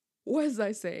was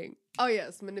I saying? Oh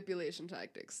yes, manipulation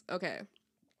tactics. Okay.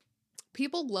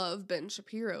 People love Ben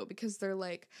Shapiro because they're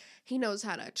like, he knows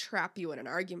how to trap you in an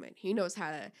argument. He knows how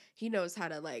to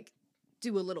like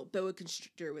do a little boa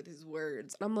constrictor with his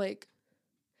words. And I'm like,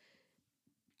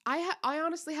 I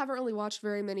honestly haven't really watched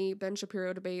very many Ben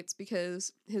Shapiro debates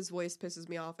because his voice pisses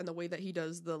me off, and the way that he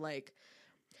does the like,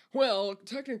 well,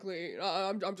 technically,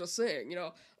 I'm just saying, you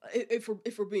know, if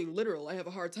we're being literal, I have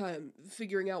a hard time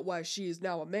figuring out why she is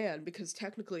now a man, because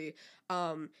technically,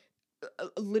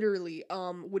 literally,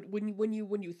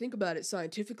 when you think about it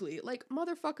scientifically, like,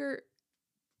 motherfucker,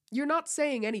 you're not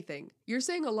saying anything. You're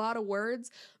saying a lot of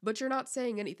words, but you're not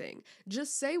saying anything.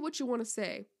 Just say what you want to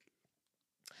say.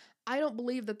 I don't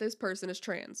believe that this person is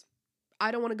trans.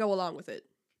 I don't want to go along with it.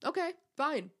 Okay,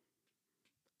 fine.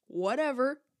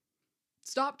 Whatever.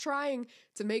 Stop trying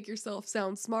to make yourself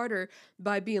sound smarter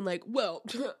by being like, well,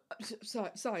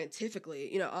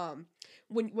 scientifically,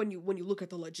 when you look at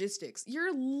the logistics,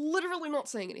 you're literally not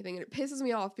saying anything, and it pisses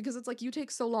me off because it's like you take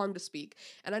so long to speak.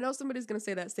 And I know somebody's gonna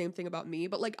say that same thing about me,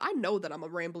 but like I know that I'm a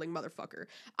rambling motherfucker.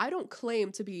 I don't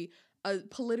claim to be a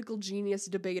political genius,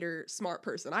 debater, smart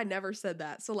person. I never said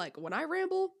that. So like when I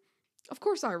ramble, of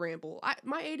course I ramble.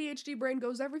 My ADHD brain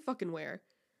goes every fucking where.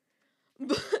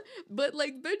 But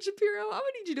like Ben Shapiro, I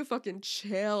would need you to fucking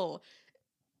chill.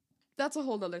 That's a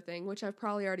whole nother thing, which I've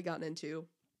probably already gotten into.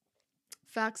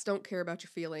 Facts don't care about your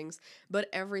feelings, but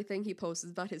everything he posts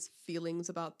is about his feelings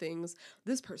about things.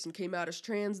 This person came out as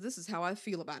trans. This is how I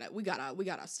feel about it. We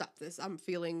gotta stop this. I'm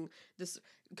feeling this.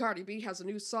 Cardi B has a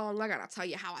new song. I gotta tell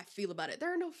you how I feel about it.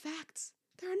 There are no facts.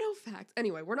 There are no facts.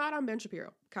 Anyway, we're not on Ben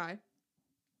Shapiro, Kai.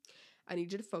 I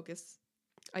need you to focus.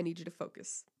 I need you to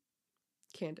focus.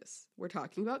 Candace. We're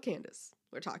talking about Candace.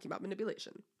 We're talking about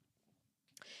manipulation.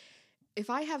 If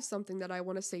I have something that I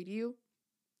want to say to you,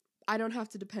 I don't have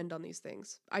to depend on these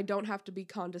things. I don't have to be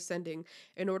condescending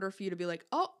in order for you to be like,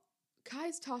 oh,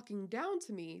 Kai's talking down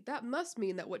to me. That must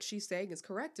mean that what she's saying is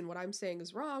correct and what I'm saying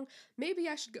is wrong. Maybe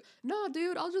I should go. No,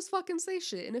 dude, I'll just fucking say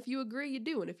shit. And if you agree, you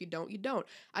do. And if you don't, you don't.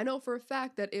 I know for a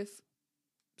fact that if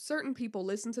certain people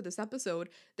listen to this episode,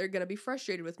 they're going to be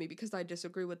frustrated with me because I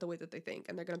disagree with the way that they think.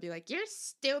 And they're going to be like, you're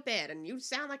stupid and you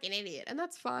sound like an idiot. And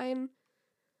that's fine.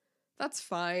 That's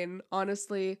fine.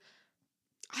 Honestly,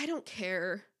 I don't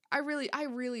care. I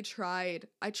really tried.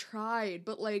 I tried,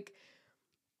 but like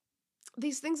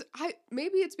these things,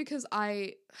 maybe it's because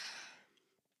I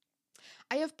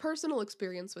have personal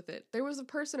experience with it. There was a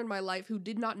person in my life who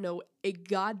did not know a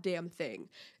goddamn thing.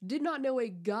 Did not know a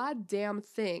goddamn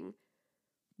thing,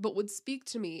 but would speak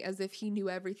to me as if he knew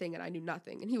everything and I knew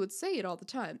nothing. And he would say it all the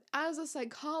time. As a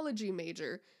psychology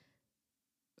major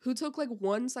who took like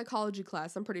one psychology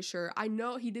class, I'm pretty sure. I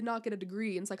know he did not get a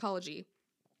degree in psychology,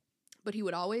 but he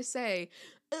would always say,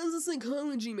 as a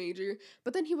psychology major,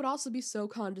 but then he would also be so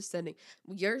condescending.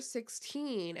 Well, you're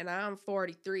 16 and I'm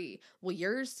 43. Well,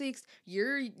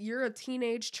 you're a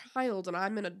teenage child and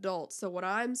I'm an adult. So what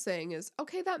I'm saying is,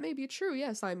 okay, that may be true.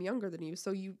 Yes, I'm younger than you, so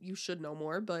you should know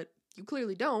more, but you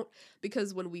clearly don't,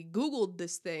 because when we Googled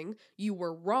this thing, you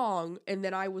were wrong, and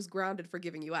then I was grounded for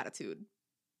giving you attitude.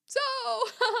 So,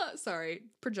 sorry,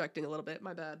 projecting a little bit,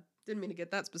 my bad. Didn't mean to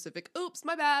get that specific. Oops,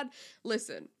 my bad.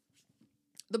 Listen,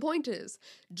 the point is,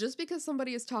 just because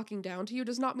somebody is talking down to you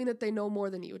does not mean that they know more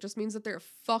than you. It just means that they're a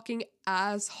fucking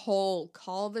asshole.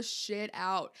 Call the shit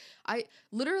out.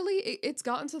 It's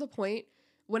gotten to the point,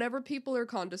 whenever people are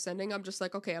condescending, I'm just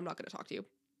like, okay, I'm not going to talk to you.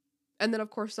 And then,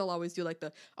 of course, they'll always do like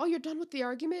oh, you're done with the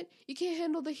argument? You can't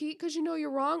handle the heat because you know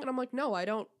you're wrong? And I'm like, no, I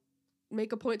don't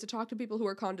make a point to talk to people who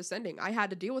are condescending. I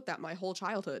had to deal with that my whole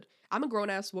childhood. I'm a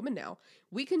grown-ass woman now.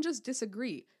 We can just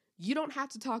disagree. You don't have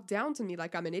to talk down to me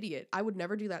like I'm an idiot. I would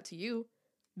never do that to you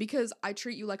because I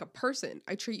treat you like a person.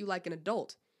 I treat you like an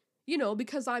adult.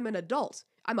 Because I'm an adult.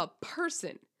 I'm a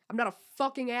person. I'm not a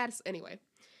fucking ass. Anyway,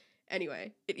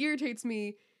 it irritates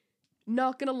me.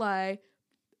 Not gonna lie.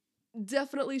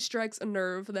 Definitely strikes a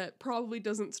nerve that probably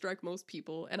doesn't strike most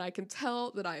people, and I can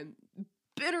tell that I am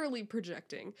bitterly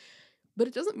projecting, but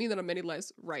it doesn't mean that I'm any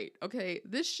less right, okay?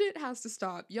 This shit has to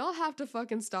stop. Y'all have to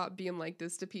fucking stop being like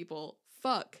this to people.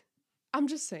 Fuck. I'm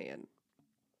just saying.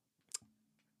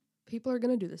 People are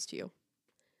gonna do this to you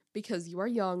because you are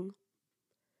young.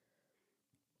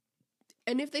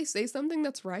 And if they say something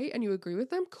that's right and you agree with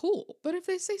them, cool. But if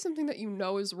they say something that you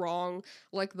know is wrong,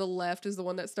 like the left is the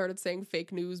one that started saying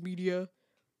fake news media.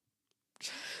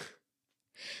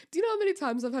 Do you know how many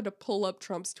times I've had to pull up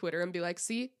Trump's Twitter and be like,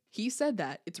 see, he said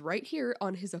that. It's right here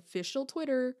on his official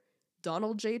Twitter.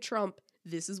 Donald J. Trump.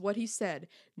 This is what he said.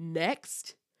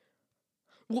 Next.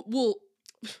 Well,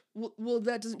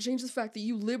 that doesn't change the fact that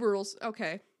you liberals...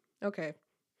 Okay.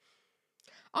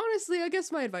 Honestly, I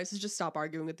guess my advice is just stop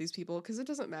arguing with these people because it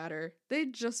doesn't matter. They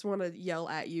just want to yell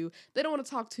at you. They don't want to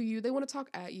talk to you. They want to talk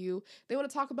at you. They want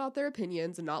to talk about their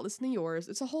opinions and not listen to yours.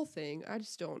 It's a whole thing. I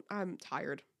just don't. I'm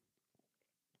tired.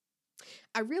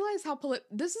 I realize how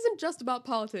this isn't just about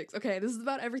politics. Okay, this is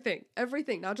about everything.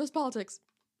 Everything, not just politics.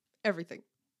 Everything.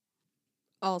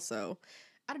 Also,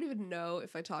 I don't even know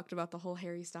if I talked about the whole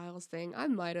Harry Styles thing. I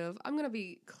might have. I'm gonna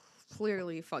be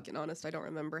clearly fucking honest. I don't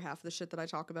remember half the shit that I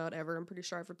talk about ever. I'm pretty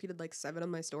sure I've repeated like 7 of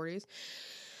my stories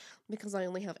because I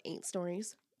only have 8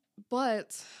 stories.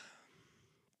 But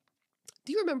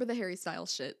do you remember the Harry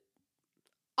Styles shit?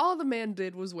 All the man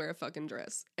did was wear a fucking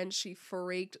dress, and she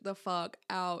freaked the fuck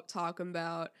out talking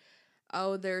about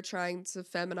oh, they're trying to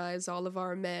feminize all of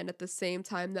our men at the same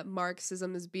time that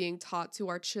Marxism is being taught to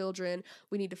our children.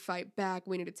 We need to fight back.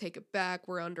 We need to take it back.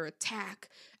 We're under attack.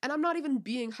 And I'm not even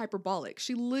being hyperbolic.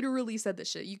 She literally said this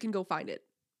shit. You can go find it.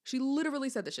 She literally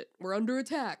said this shit. We're under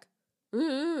attack.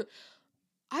 The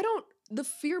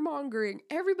fear-mongering,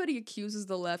 everybody accuses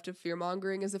the left of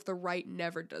fear-mongering as if the right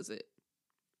never does it.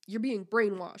 You're being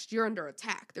brainwashed. You're under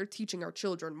attack. They're teaching our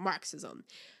children Marxism.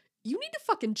 You need to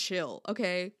fucking chill,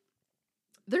 okay?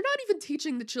 They're not even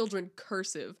teaching the children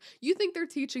cursive. You think they're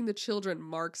teaching the children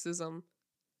Marxism?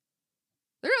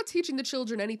 They're not teaching the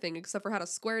children anything except for how to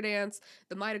square dance,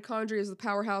 the mitochondria is the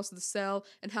powerhouse of the cell,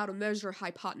 and how to measure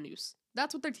hypotenuse.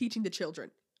 That's what they're teaching the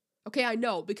children. Okay, I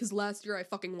know, because last year I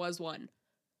fucking was one.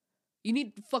 You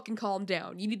need to fucking calm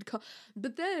down. You need to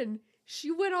But then, she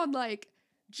went on, like,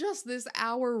 just this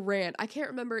hour rant. I can't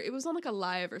remember. It was on, like, a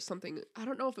live or something. I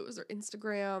don't know if it was her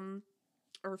Instagram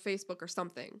or Facebook or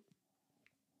something.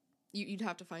 You'd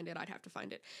have to find it. I'd have to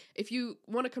find it. If you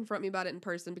want to confront me about it in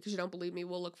person because you don't believe me,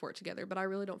 we'll look for it together. But I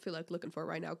really don't feel like looking for it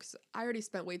right now because I already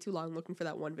spent way too long looking for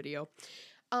that one video.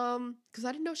 Because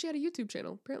I didn't know she had a YouTube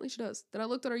channel. Apparently she does. Then I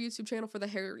looked on her YouTube channel for the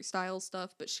Harry Styles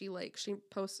stuff, but she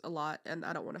posts a lot and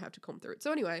I don't want to have to comb through it.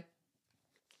 So anyway,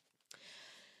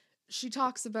 she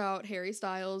talks about Harry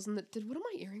Styles and did one of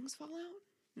my earrings fall out?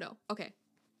 No. Okay.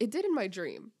 It did in my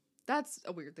dream. That's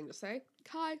a weird thing to say.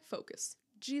 Kai, focus.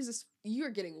 Jesus, you're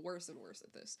getting worse and worse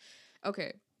at this.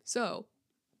 Okay, so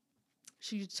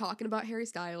she's talking about Harry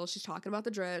Styles. She's talking about the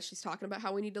dress. She's talking about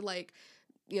how we need to, like,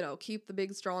 you know, keep the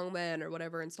big, strong men or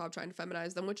whatever and stop trying to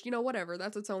feminize them, which, you know, whatever.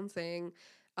 That's its own thing.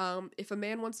 If a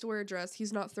man wants to wear a dress,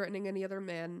 he's not threatening any other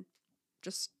men.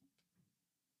 Just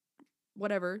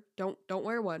whatever. Don't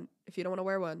wear one if you don't want to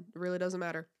wear one. It really doesn't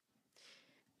matter.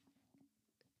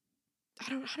 I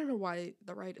don't know why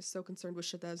the right is so concerned with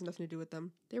shit that has nothing to do with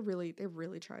them. They really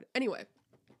tried. Anyway,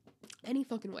 any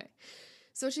fucking way.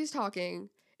 So she's talking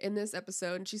in this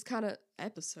episode, and she's kind of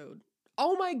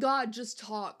oh my god, just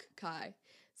talk, Kai.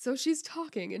 So she's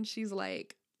talking, and she's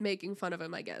like making fun of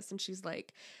him, I guess, and she's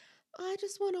like, I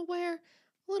just want to wear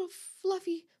little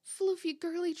fluffy, floofy,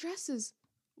 girly dresses.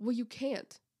 Well, you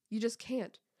can't. You just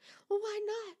can't. Well, why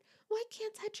not? Why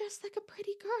can't I dress like a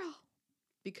pretty girl?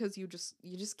 Because you just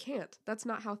can't. That's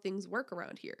not how things work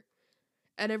around here.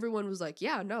 And everyone was like,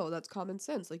 yeah, no, that's common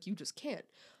sense. Like, you just can't.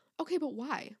 Okay, but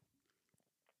why?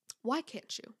 Why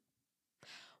can't you?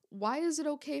 Why is it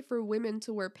okay for women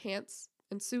to wear pants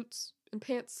and suits and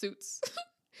pantsuits?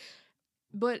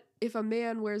 But if a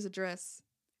man wears a dress,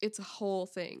 it's a whole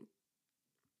thing.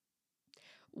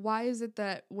 Why is it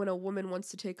that when a woman wants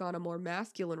to take on a more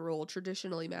masculine role,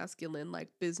 traditionally masculine, like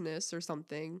business or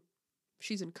something,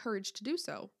 she's encouraged to do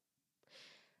so?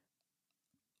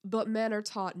 But men are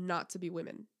taught not to be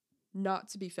women, not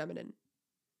to be feminine.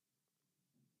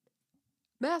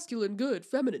 Masculine, good,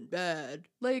 feminine, bad.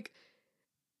 Like,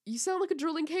 you sound like a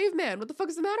drooling caveman. What the fuck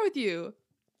is the matter with you?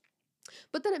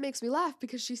 But then it makes me laugh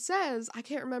because she says, I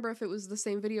can't remember if it was the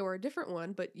same video or a different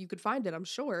one, but you could find it, I'm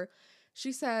sure.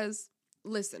 She says,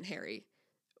 listen, Harry,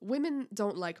 women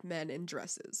don't like men in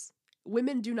dresses.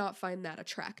 Women do not find that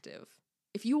attractive.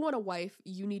 If you want a wife,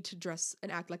 you need to dress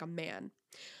and act like a man.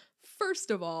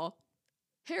 First of all,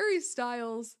 Harry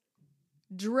Styles,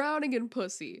 drowning in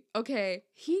pussy. Okay,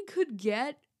 he could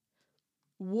get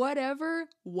whatever,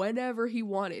 whenever he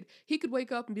wanted. He could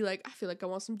wake up and be like, I feel like I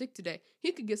want some dick today.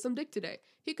 He could get some dick today.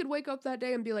 He could wake up that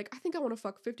day and be like, I think I want to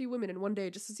fuck 50 women in one day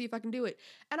just to see if I can do it.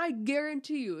 And I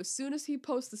guarantee you, as soon as he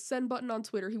posts the send button on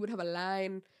Twitter, he would have a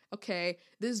line, okay,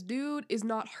 this dude is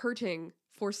not hurting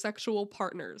for sexual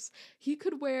partners. He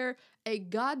could wear a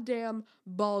goddamn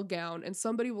ball gown and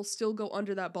somebody will still go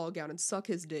under that ball gown and suck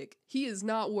his dick. He is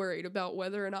not worried about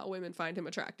whether or not women find him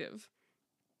attractive.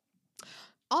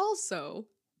 Also,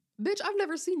 bitch, I've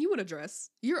never seen you in a dress.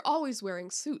 You're always wearing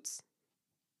suits.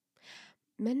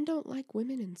 Men don't like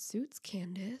women in suits,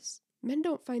 Candace. Men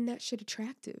don't find that shit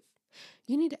attractive.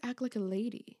 You need to act like a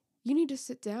lady. You need to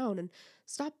sit down and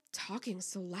stop talking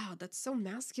so loud. That's so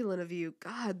masculine of you.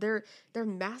 God, they're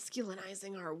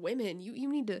masculinizing our women. You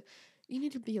need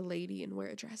to be a lady and wear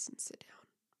a dress and sit down.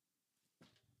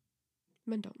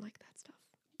 Men don't like that stuff.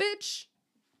 Bitch!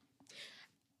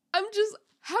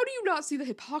 How do you not see the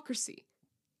hypocrisy?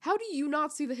 How do you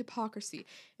not see the hypocrisy?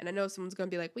 And I know someone's going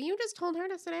to be like, well, you just told her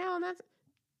to sit down.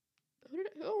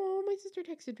 Oh, my sister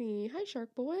texted me. Hi,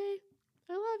 Shark Boy.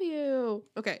 I love you.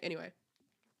 Okay, anyway.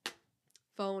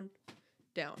 Phone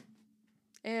down.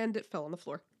 And it fell on the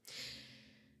floor.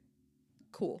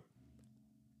 Cool.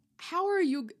 How are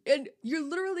you... And you're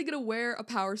literally going to wear a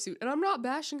power suit. And I'm not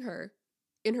bashing her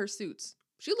in her suits.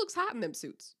 She looks hot in them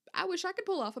suits. I wish I could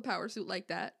pull off a power suit like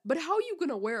that. But how are you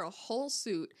gonna wear a whole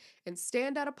suit and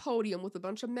stand at a podium with a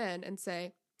bunch of men and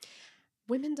say,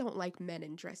 women don't like men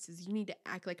in dresses. You need to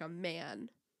act like a man.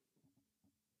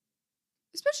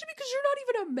 Especially because you're not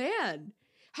even a man.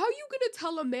 How are you gonna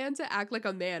tell a man to act like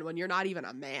a man when you're not even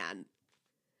a man?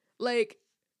 Like,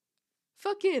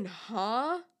 fucking,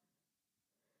 huh?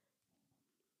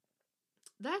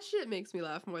 That shit makes me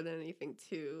laugh more than anything,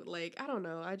 too. Like, I don't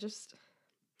know.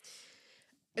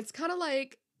 It's kind of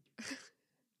like,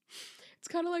 it's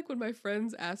kind of like when my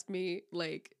friends ask me,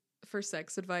 like, for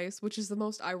sex advice, which is the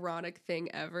most ironic thing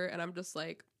ever. And I'm just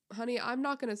like, honey, I'm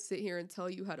not going to sit here and tell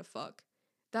you how to fuck.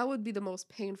 That would be the most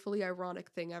painfully ironic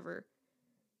thing ever.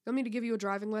 You want me to give you a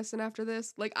driving lesson after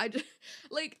this? Like,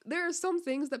 like, there are some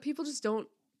things that people just don't,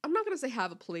 I'm not going to say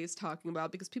have a place talking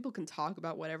about, because people can talk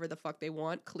about whatever the fuck they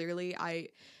want. Clearly, I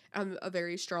am a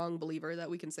very strong believer that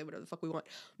we can say whatever the fuck we want.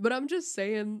 But I'm just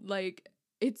saying, like,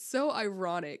 it's so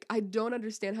ironic. I don't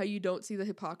understand how you don't see the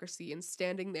hypocrisy in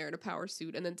standing there in a power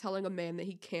suit and then telling a man that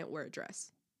he can't wear a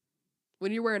dress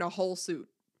when you're wearing a whole suit.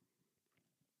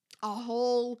 A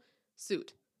whole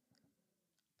suit.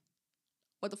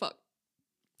 What the fuck?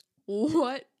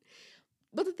 What?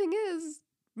 But the thing is,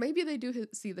 maybe they do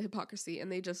see the hypocrisy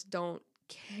and they just don't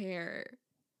care.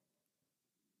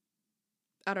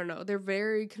 I don't know. They're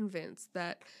very convinced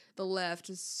that the left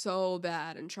is so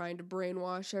bad and trying to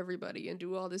brainwash everybody and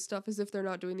do all this stuff as if they're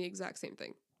not doing the exact same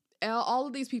thing. All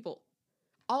of these people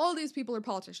are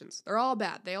politicians. They're all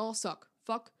bad. They all suck.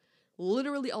 Fuck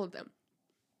literally all of them.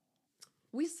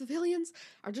 We civilians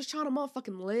are just trying to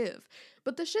motherfucking live.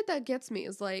 But the shit that gets me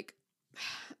is like,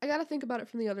 I gotta think about it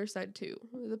from the other side too.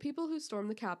 The people who stormed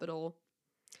the Capitol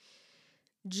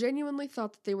genuinely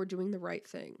thought that they were doing the right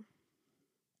thing.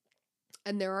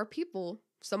 And there are people,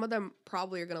 some of them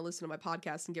probably are going to listen to my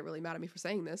podcast and get really mad at me for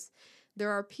saying this.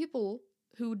 There are people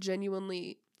who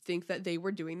genuinely think that they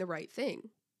were doing the right thing.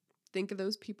 Think of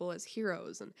those people as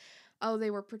heroes and, oh, they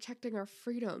were protecting our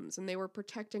freedoms and they were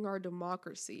protecting our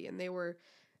democracy and they were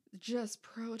just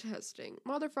protesting.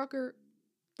 Motherfucker,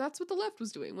 that's what the left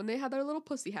was doing when they had their little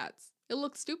pussy hats. It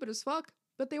looked stupid as fuck,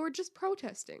 but they were just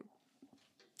protesting.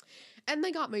 And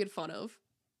they got made fun of,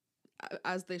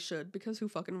 as they should, because who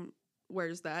fucking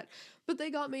wears that? But they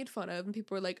got made fun of and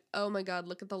people were like, oh my god,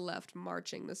 look at the left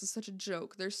marching. This is such a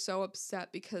joke. They're so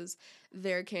upset because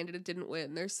their candidate didn't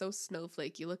win. They're so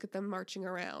snowflakey. Look at them marching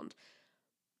around.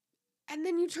 And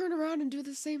then you turn around and do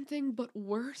the same thing, but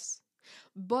worse.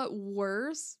 But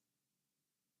worse?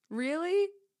 Really?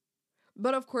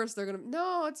 But of course they're gonna,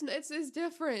 no, it's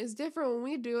different. It's different when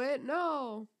we do it.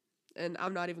 No. And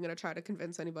I'm not even gonna try to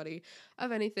convince anybody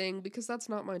of anything because that's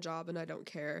not my job and I don't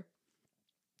care.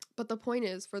 But the point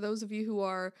is, for those of you who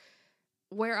are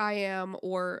where I am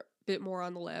or a bit more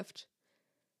on the left,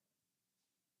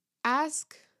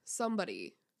 ask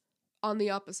somebody on the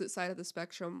opposite side of the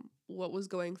spectrum what was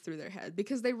going through their head,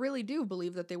 because they really do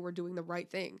believe that they were doing the right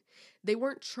thing. They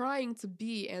weren't trying to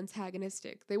be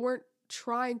antagonistic. They weren't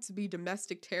trying to be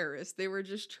domestic terrorists. They were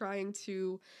just trying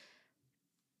to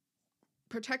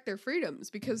protect their freedoms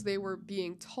because they were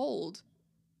being told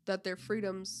that their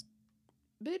freedoms...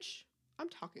 Bitch, I'm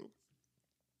talking.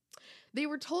 They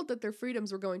were told that their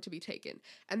freedoms were going to be taken.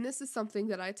 And this is something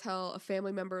that I tell a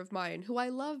family member of mine who I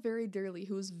love very dearly,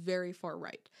 who is very far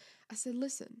right. I said,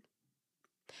 listen,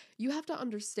 you have to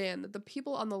understand that the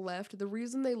people on the left, the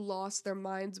reason they lost their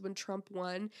minds when Trump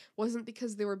won wasn't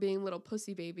because they were being little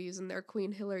pussy babies and their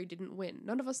Queen Hillary didn't win.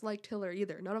 None of us liked Hillary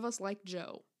either. None of us liked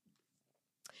Joe.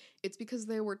 It's because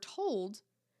they were told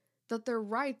that their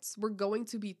rights were going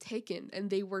to be taken and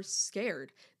they were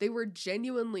scared. They were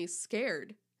genuinely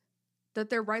scared that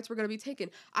their rights were going to be taken.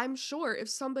 I'm sure if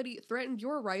somebody threatened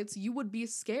your rights, you would be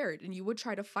scared and you would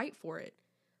try to fight for it.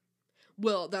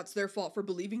 Well, that's their fault for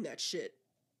believing that shit.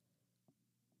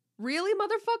 Really,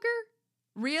 motherfucker?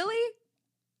 Really?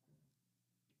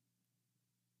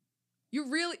 You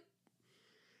really...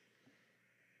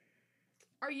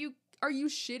 Are you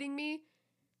shitting me?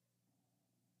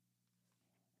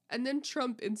 And then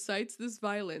Trump incites this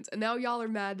violence, and now y'all are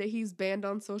mad that he's banned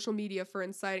on social media for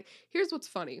inciting. Here's what's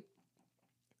funny.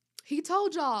 He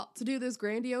told y'all to do this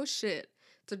grandiose shit,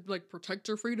 to, like, protect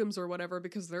your freedoms or whatever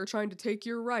because they're trying to take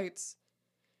your rights.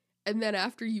 And then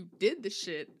after you did the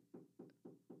shit...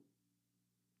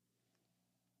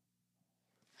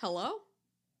 Hello?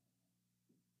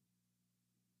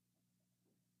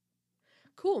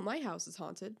 Cool, my house is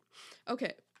haunted.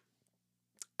 Okay.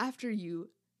 After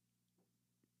you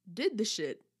did the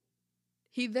shit,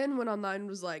 he then went online and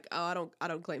was like, oh, I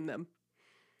don't claim them.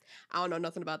 I don't know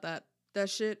nothing about that.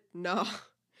 That shit? No.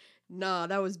 Nah,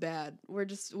 that was bad.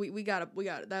 We got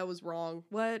it. That was wrong.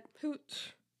 What?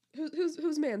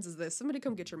 Whose man's is this? Somebody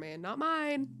come get your man, not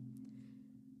mine.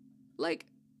 Like,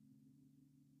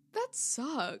 that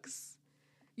sucks.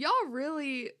 Y'all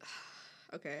really...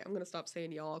 Okay, I'm gonna stop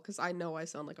saying y'all, because I know I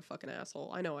sound like a fucking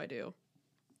asshole. I know I do.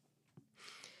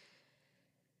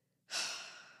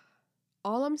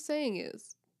 All I'm saying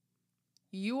is,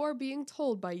 you are being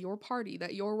told by your party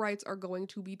that your rights are going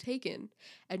to be taken,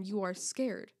 and you are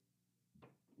scared.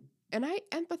 And I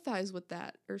empathize with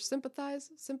that. Or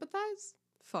sympathize? Sympathize?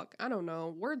 Fuck, I don't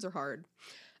know. Words are hard.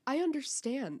 I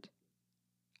understand.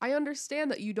 I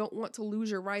understand that you don't want to lose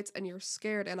your rights and you're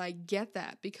scared, and I get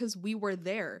that because we were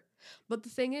there. But the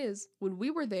thing is, when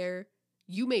we were there,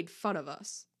 you made fun of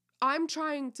us. I'm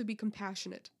trying to be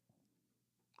compassionate.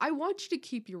 I want you to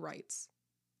keep your rights.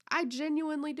 I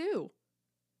genuinely do.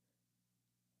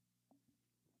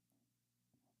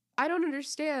 I don't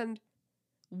understand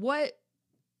what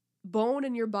bone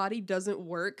in your body doesn't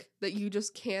work that you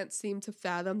just can't seem to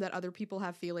fathom that other people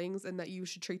have feelings and that you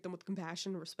should treat them with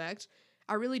compassion and respect.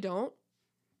 I really don't.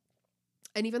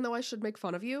 And even though I should make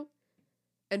fun of you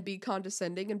and be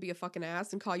condescending and be a fucking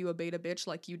ass and call you a beta bitch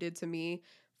like you did to me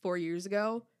 4 years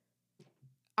ago,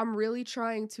 I'm really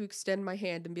trying to extend my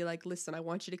hand and be like, listen, I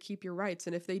want you to keep your rights.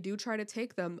 And if they do try to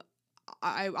take them,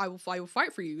 I will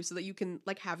fight for you so that you can,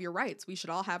 like, have your rights. We should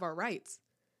all have our rights.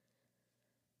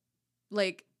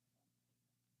 Like,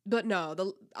 but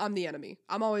no, I'm the enemy.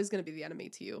 I'm always going to be the enemy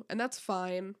to you. And that's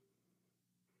fine.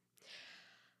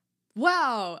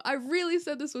 Wow, I really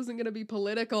said this wasn't going to be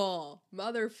political.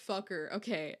 Motherfucker.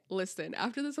 Okay, listen.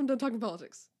 After this, I'm done talking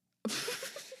politics. I can't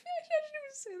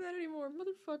even say that anymore.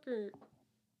 Motherfucker.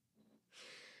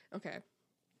 Okay.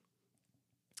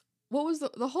 What was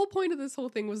the whole point of this whole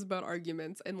thing was about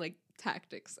arguments and, like,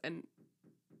 tactics and...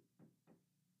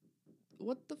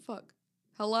 What the fuck?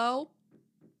 Hello?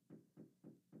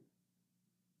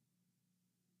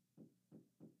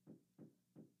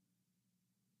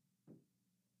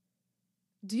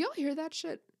 Do y'all hear that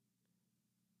shit?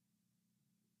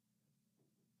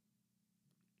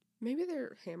 Maybe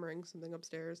they're hammering something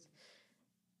upstairs.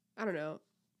 I don't know.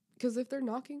 Because if they're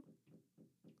knocking...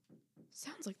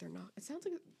 Sounds like they're not. It sounds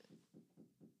like...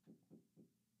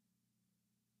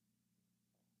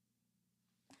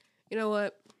 You know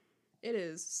what? It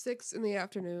is 6 in the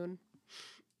afternoon.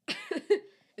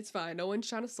 It's fine. No one's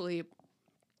trying to sleep.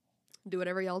 Do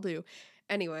whatever y'all do.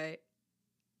 Anyway,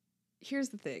 here's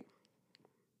the thing.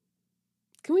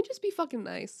 Can we just be fucking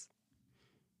nice?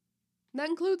 That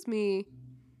includes me.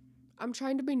 I'm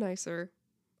trying to be nicer.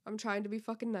 I'm trying to be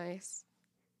fucking nice.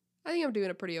 I think I'm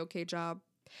doing a pretty okay job.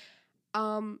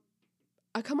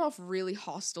 I come off really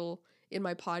hostile in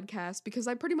my podcast because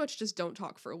I pretty much just don't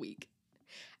talk for a week.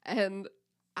 And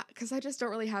because I just don't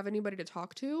really have anybody to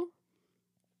talk to.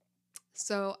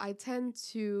 So I tend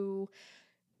to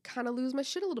kind of lose my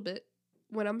shit a little bit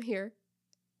when I'm here.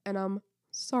 And I'm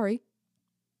sorry.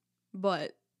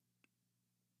 But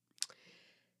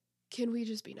can we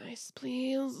just be nice,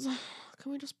 please?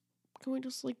 Can we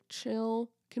just like chill?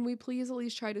 Can we please at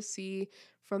least try to see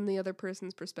from the other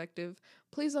person's perspective?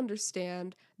 Please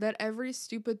understand that every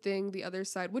stupid thing the other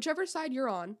side, whichever side you're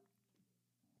on,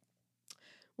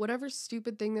 whatever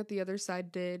stupid thing that the other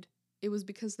side did, it was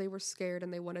because they were scared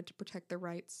and they wanted to protect their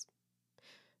rights.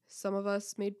 Some of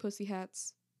us made pussy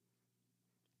hats.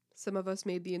 Some of us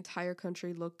made the entire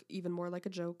country look even more like a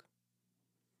joke.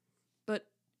 But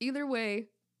either way,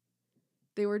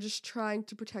 they were just trying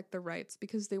to protect their rights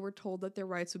because they were told that their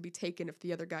rights would be taken if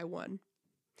the other guy won.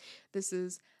 This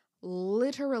is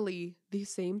literally the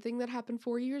same thing that happened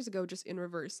 4 years ago, just in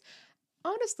reverse.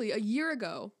 Honestly, a year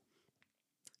ago,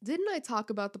 didn't I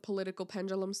talk about the political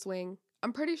pendulum swing?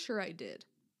 I'm pretty sure I did.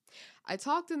 I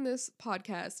talked in this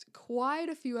podcast quite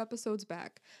a few episodes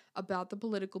back about the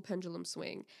political pendulum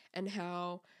swing and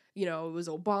how, you know, it was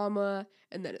Obama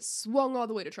and then it swung all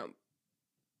the way to Trump.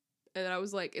 And I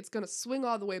was like, it's going to swing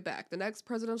all the way back. The next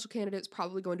presidential candidate is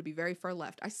probably going to be very far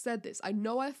left. I said this. I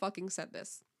know I fucking said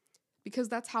this. Because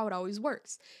that's how it always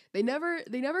works. They never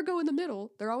go in the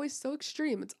middle. They're always so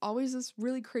extreme. It's always this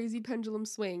really crazy pendulum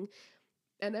swing.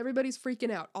 And everybody's freaking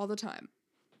out all the time.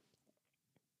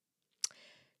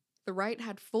 The right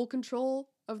had full control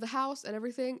of the House and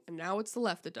everything, and now it's the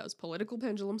left that does. Political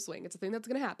pendulum swing. It's a thing that's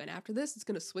going to happen. After this, it's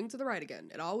going to swing to the right again.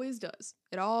 It always does.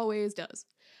 It always does.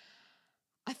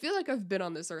 I feel like I've been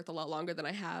on this earth a lot longer than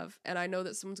I have, and I know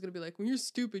that someone's going to be like, well, you're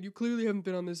stupid. You clearly haven't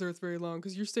been on this earth very long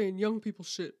because you're saying young people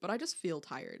shit. But I just feel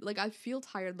tired. Like, I feel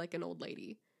tired like an old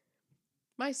lady.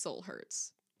 My soul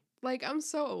hurts. Like, I'm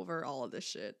so over all of this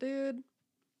shit, dude.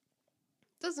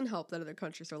 Doesn't help that other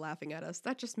countries are laughing at us.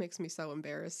 That just makes me so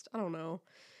embarrassed. I don't know.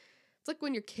 It's like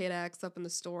when your kid acts up in the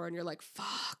store and you're like,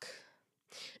 fuck.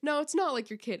 No, it's not like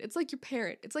your kid. It's like your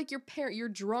parent. It's like your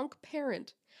drunk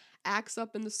parent acts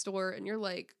up in the store and you're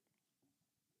like,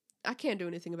 I can't do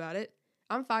anything about it.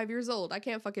 I'm 5 years old. I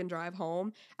can't fucking drive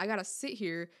home. I gotta sit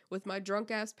here with my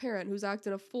drunk ass parent who's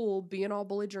acting a fool, being all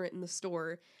belligerent in the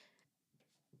store.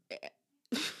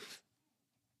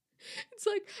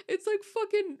 It's like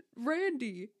fucking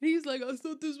Randy. He's like, I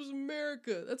thought this was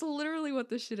America. That's literally what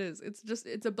this shit is.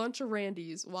 It's a bunch of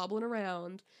Randys wobbling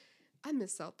around. I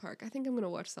miss South Park. I think I'm gonna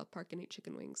watch South Park and eat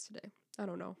chicken wings today. I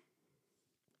don't know.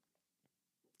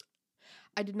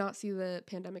 I did not see the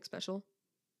pandemic special.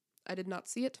 I did not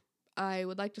see it. I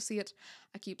would like to see it.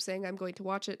 I keep saying I'm going to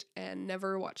watch it and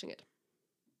never watching it.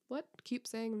 What? Keep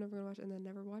saying I'm never going to watch it and then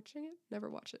never watching it? Never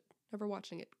watch it. Never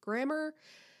watching it. Grammar.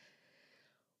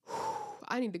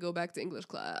 I need to go back to English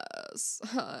class.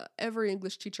 Every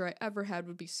English teacher I ever had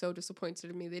would be so disappointed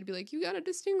in me. They'd be like, you got a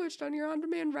distinguished on your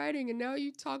on-demand writing and now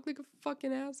you talk like a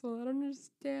fucking asshole. I don't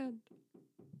understand.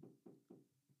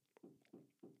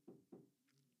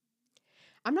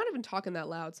 I'm not even talking that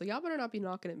loud, so y'all better not be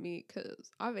knocking at me,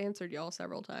 because I've answered y'all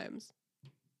several times.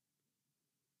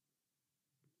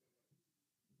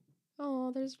 Oh,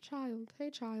 there's a child.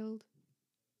 Hey, child.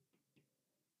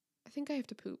 I think I have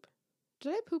to poop.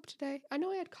 Did I poop today? I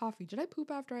know I had coffee. Did I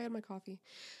poop after I had my coffee?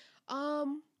 I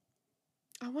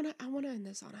wanna end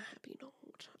this on a happy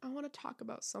note. I wanna talk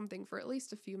about something for at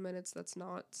least a few minutes that's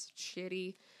not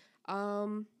shitty.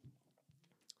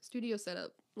 Studio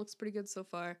setup. Looks pretty good so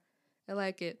far. I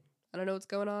like it. I don't know what's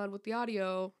going on with the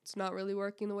audio. It's not really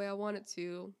working the way I want it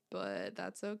to, but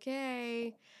that's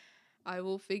okay. I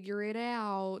will figure it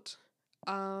out.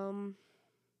 I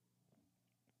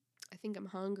think I'm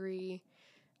hungry.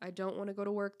 I don't want to go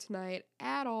to work tonight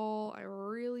at all. I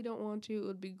really don't want to. It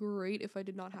would be great if I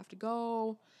did not have to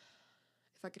go.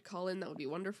 If I could call in, that would be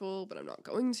wonderful, but I'm not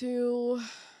going to.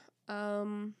 What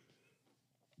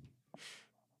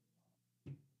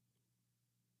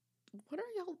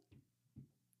are y'all?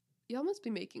 Y'all must be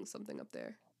making something up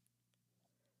there.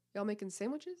 Y'all making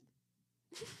sandwiches?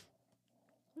 I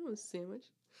want a sandwich.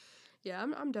 Yeah,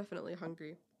 I'm definitely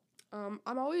hungry. I'm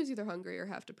always either hungry or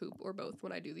have to poop or both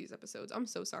when I do these episodes. I'm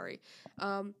so sorry.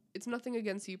 It's nothing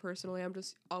against you personally. I'm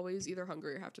just always either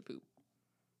hungry or have to poop.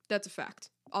 That's a fact.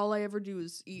 All I ever do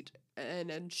is eat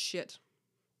and shit.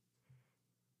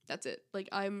 That's it. Like,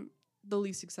 I'm the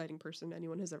least exciting person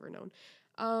anyone has ever known.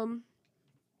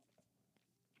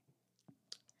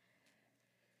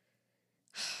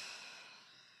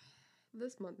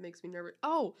 This month makes me nervous.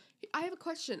 Oh, I have a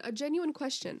question. A genuine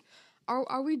question.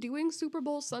 Are we doing Super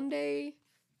Bowl Sunday?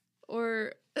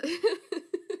 Or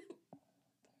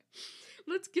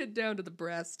let's get down to the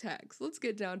brass tacks. Let's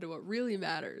get down to what really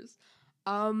matters.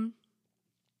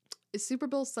 Is Super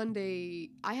Bowl Sunday...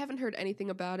 I haven't heard anything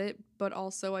about it, but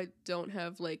also I don't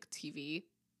have, like, TV.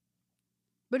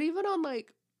 But even on,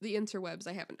 like, the interwebs,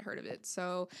 I haven't heard of it.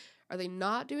 So, are they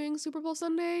not doing Super Bowl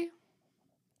Sunday?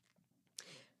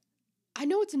 I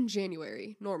know it's in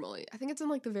January, normally. I think it's in,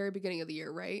 like, the very beginning of the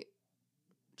year, right?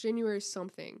 January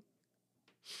something.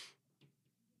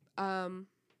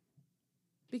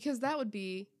 Because that would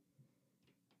be...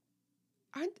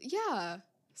 Yeah,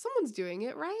 someone's doing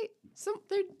it, right?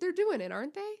 They're doing it,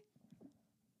 aren't they?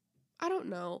 I don't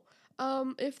know.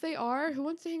 If they are, who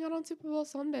wants to hang out on Super Bowl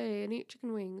Sunday and eat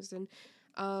chicken wings and,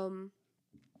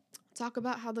 talk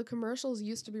about how the commercials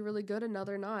used to be really good and now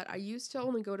they're not. I used to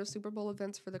only go to Super Bowl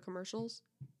events for the commercials.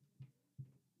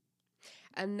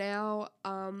 And now,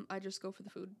 I just go for the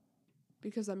food.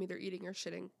 Because I'm either eating or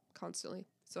shitting constantly.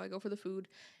 So I go for the food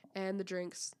and the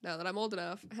drinks. Now that I'm old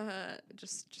enough,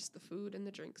 just the food and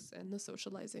the drinks and the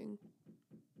socializing.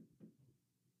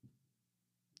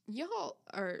 Y'all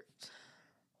are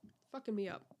fucking me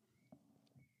up.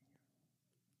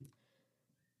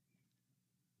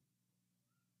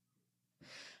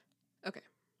 Okay.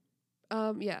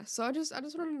 Yeah, so I just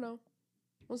wanted to know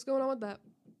what's going on with that.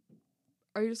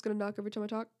 Are you just gonna knock every time I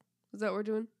talk? Is that what we're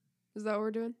doing? Is that what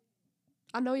we're doing?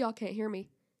 I know y'all can't hear me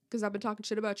because I've been talking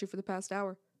shit about you for the past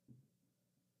hour.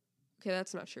 Okay,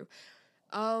 that's not true.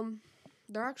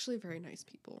 They're actually very nice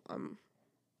people.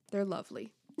 They're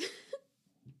lovely.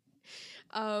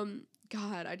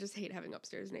 God, I just hate having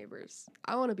upstairs neighbors.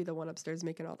 I want to be the one upstairs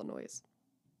making all the noise.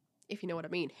 If you know what I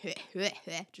mean.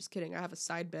 Just kidding, I have a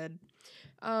side bed.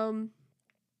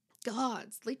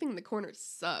 God, sleeping in the corner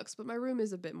sucks, but my room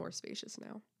is a bit more spacious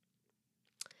now.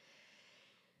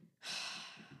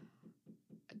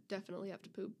 I definitely have to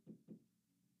poop.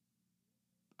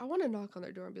 I want to knock on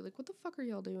their door and be like, what the fuck are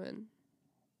y'all doing?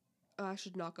 I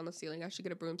should knock on the ceiling. I should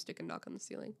get a broomstick and knock on the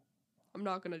ceiling. I'm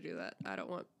not gonna do that. I don't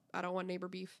want neighbor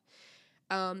beef.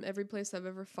 Every place I've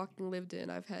ever fucking lived in,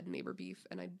 I've had neighbor beef,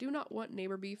 and I do not want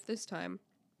neighbor beef this time.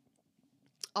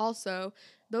 Also,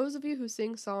 those of you who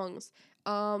sing songs,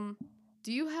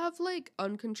 do you have like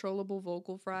uncontrollable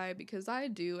vocal fry? Because I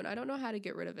do, and I don't know how to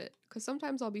get rid of it. Because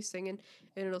sometimes I'll be singing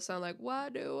and it'll sound like, why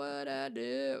do what I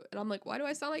do? And I'm like, why do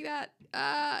I sound like that?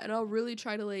 And I'll really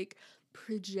try to like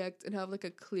project and have like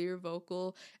a clear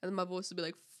vocal, and then my voice will be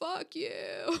like, fuck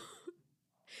you.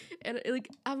 And like,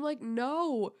 I'm like,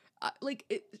 no.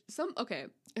 Okay,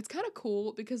 it's kind of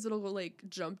cool because it'll like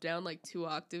jump down like 2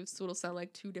 octaves, so it'll sound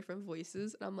like 2 different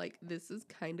voices. And I'm like, this is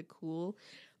kind of cool.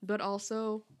 But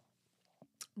also,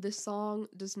 this song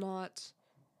does not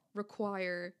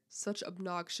require such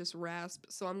obnoxious rasp,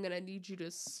 so I'm gonna need you to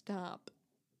stop.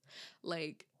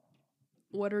 Like,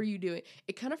 what are you doing?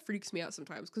 It kind of freaks me out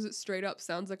sometimes because it straight up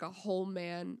sounds like a whole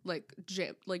man like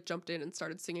jumped in and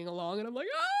started singing along, and I'm like,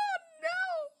 oh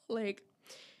no! Like,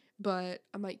 but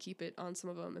I might keep it on some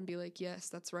of them and be like, yes,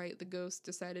 that's right, the ghost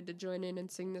decided to join in and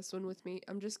sing this one with me.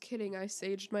 I'm just kidding, I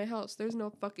saged my house. There's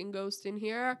no fucking ghost in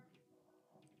here.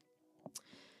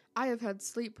 I have had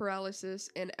sleep paralysis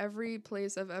in every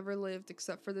place I've ever lived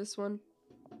except for this one.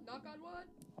 Knock on wood.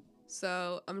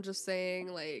 So I'm just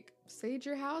saying, like, sage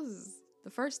your houses. The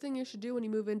first thing you should do when you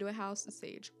move into a house is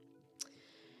sage.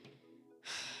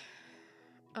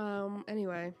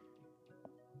 Anyway.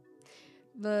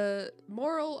 The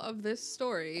moral of this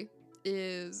story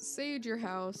is sage your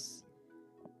house,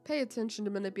 pay attention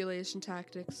to manipulation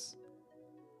tactics,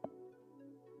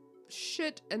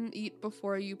 shit and eat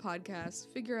before you podcast,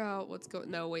 figure out what's going—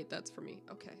 no, wait, that's for me.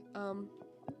 Okay,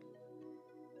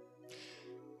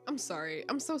 I'm sorry.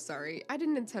 I'm so sorry. I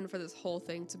didn't intend for this whole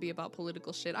thing to be about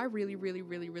political shit. I really, really,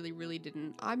 really, really, really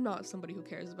didn't. I'm not somebody who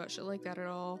cares about shit like that at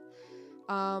all.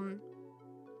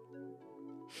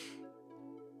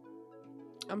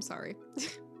 I'm sorry.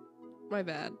 My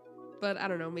bad. But I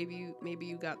don't know, maybe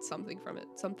you got something from it.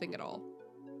 Something at all.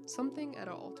 Something at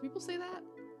all. Do people say that?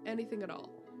 Anything at all.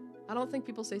 I don't think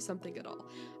people say something at all.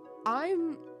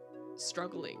 I'm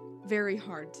struggling very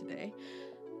hard today.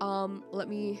 Let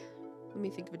me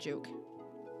think of a joke.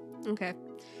 Okay.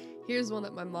 Here's one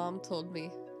that my mom told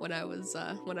me when I was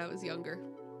younger.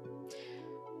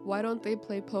 Why don't they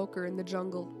play poker in the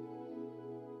jungle?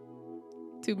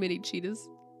 Too many cheetahs.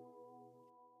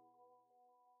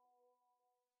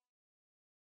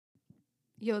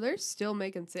 Yo, they're still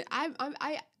making sense.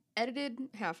 I edited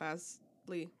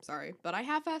half-assedly, sorry, but I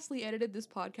half-assedly edited this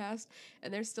podcast,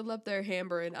 and they're still up there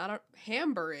hammering.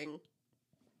 Hammering.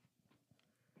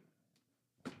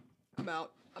 I'm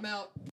out.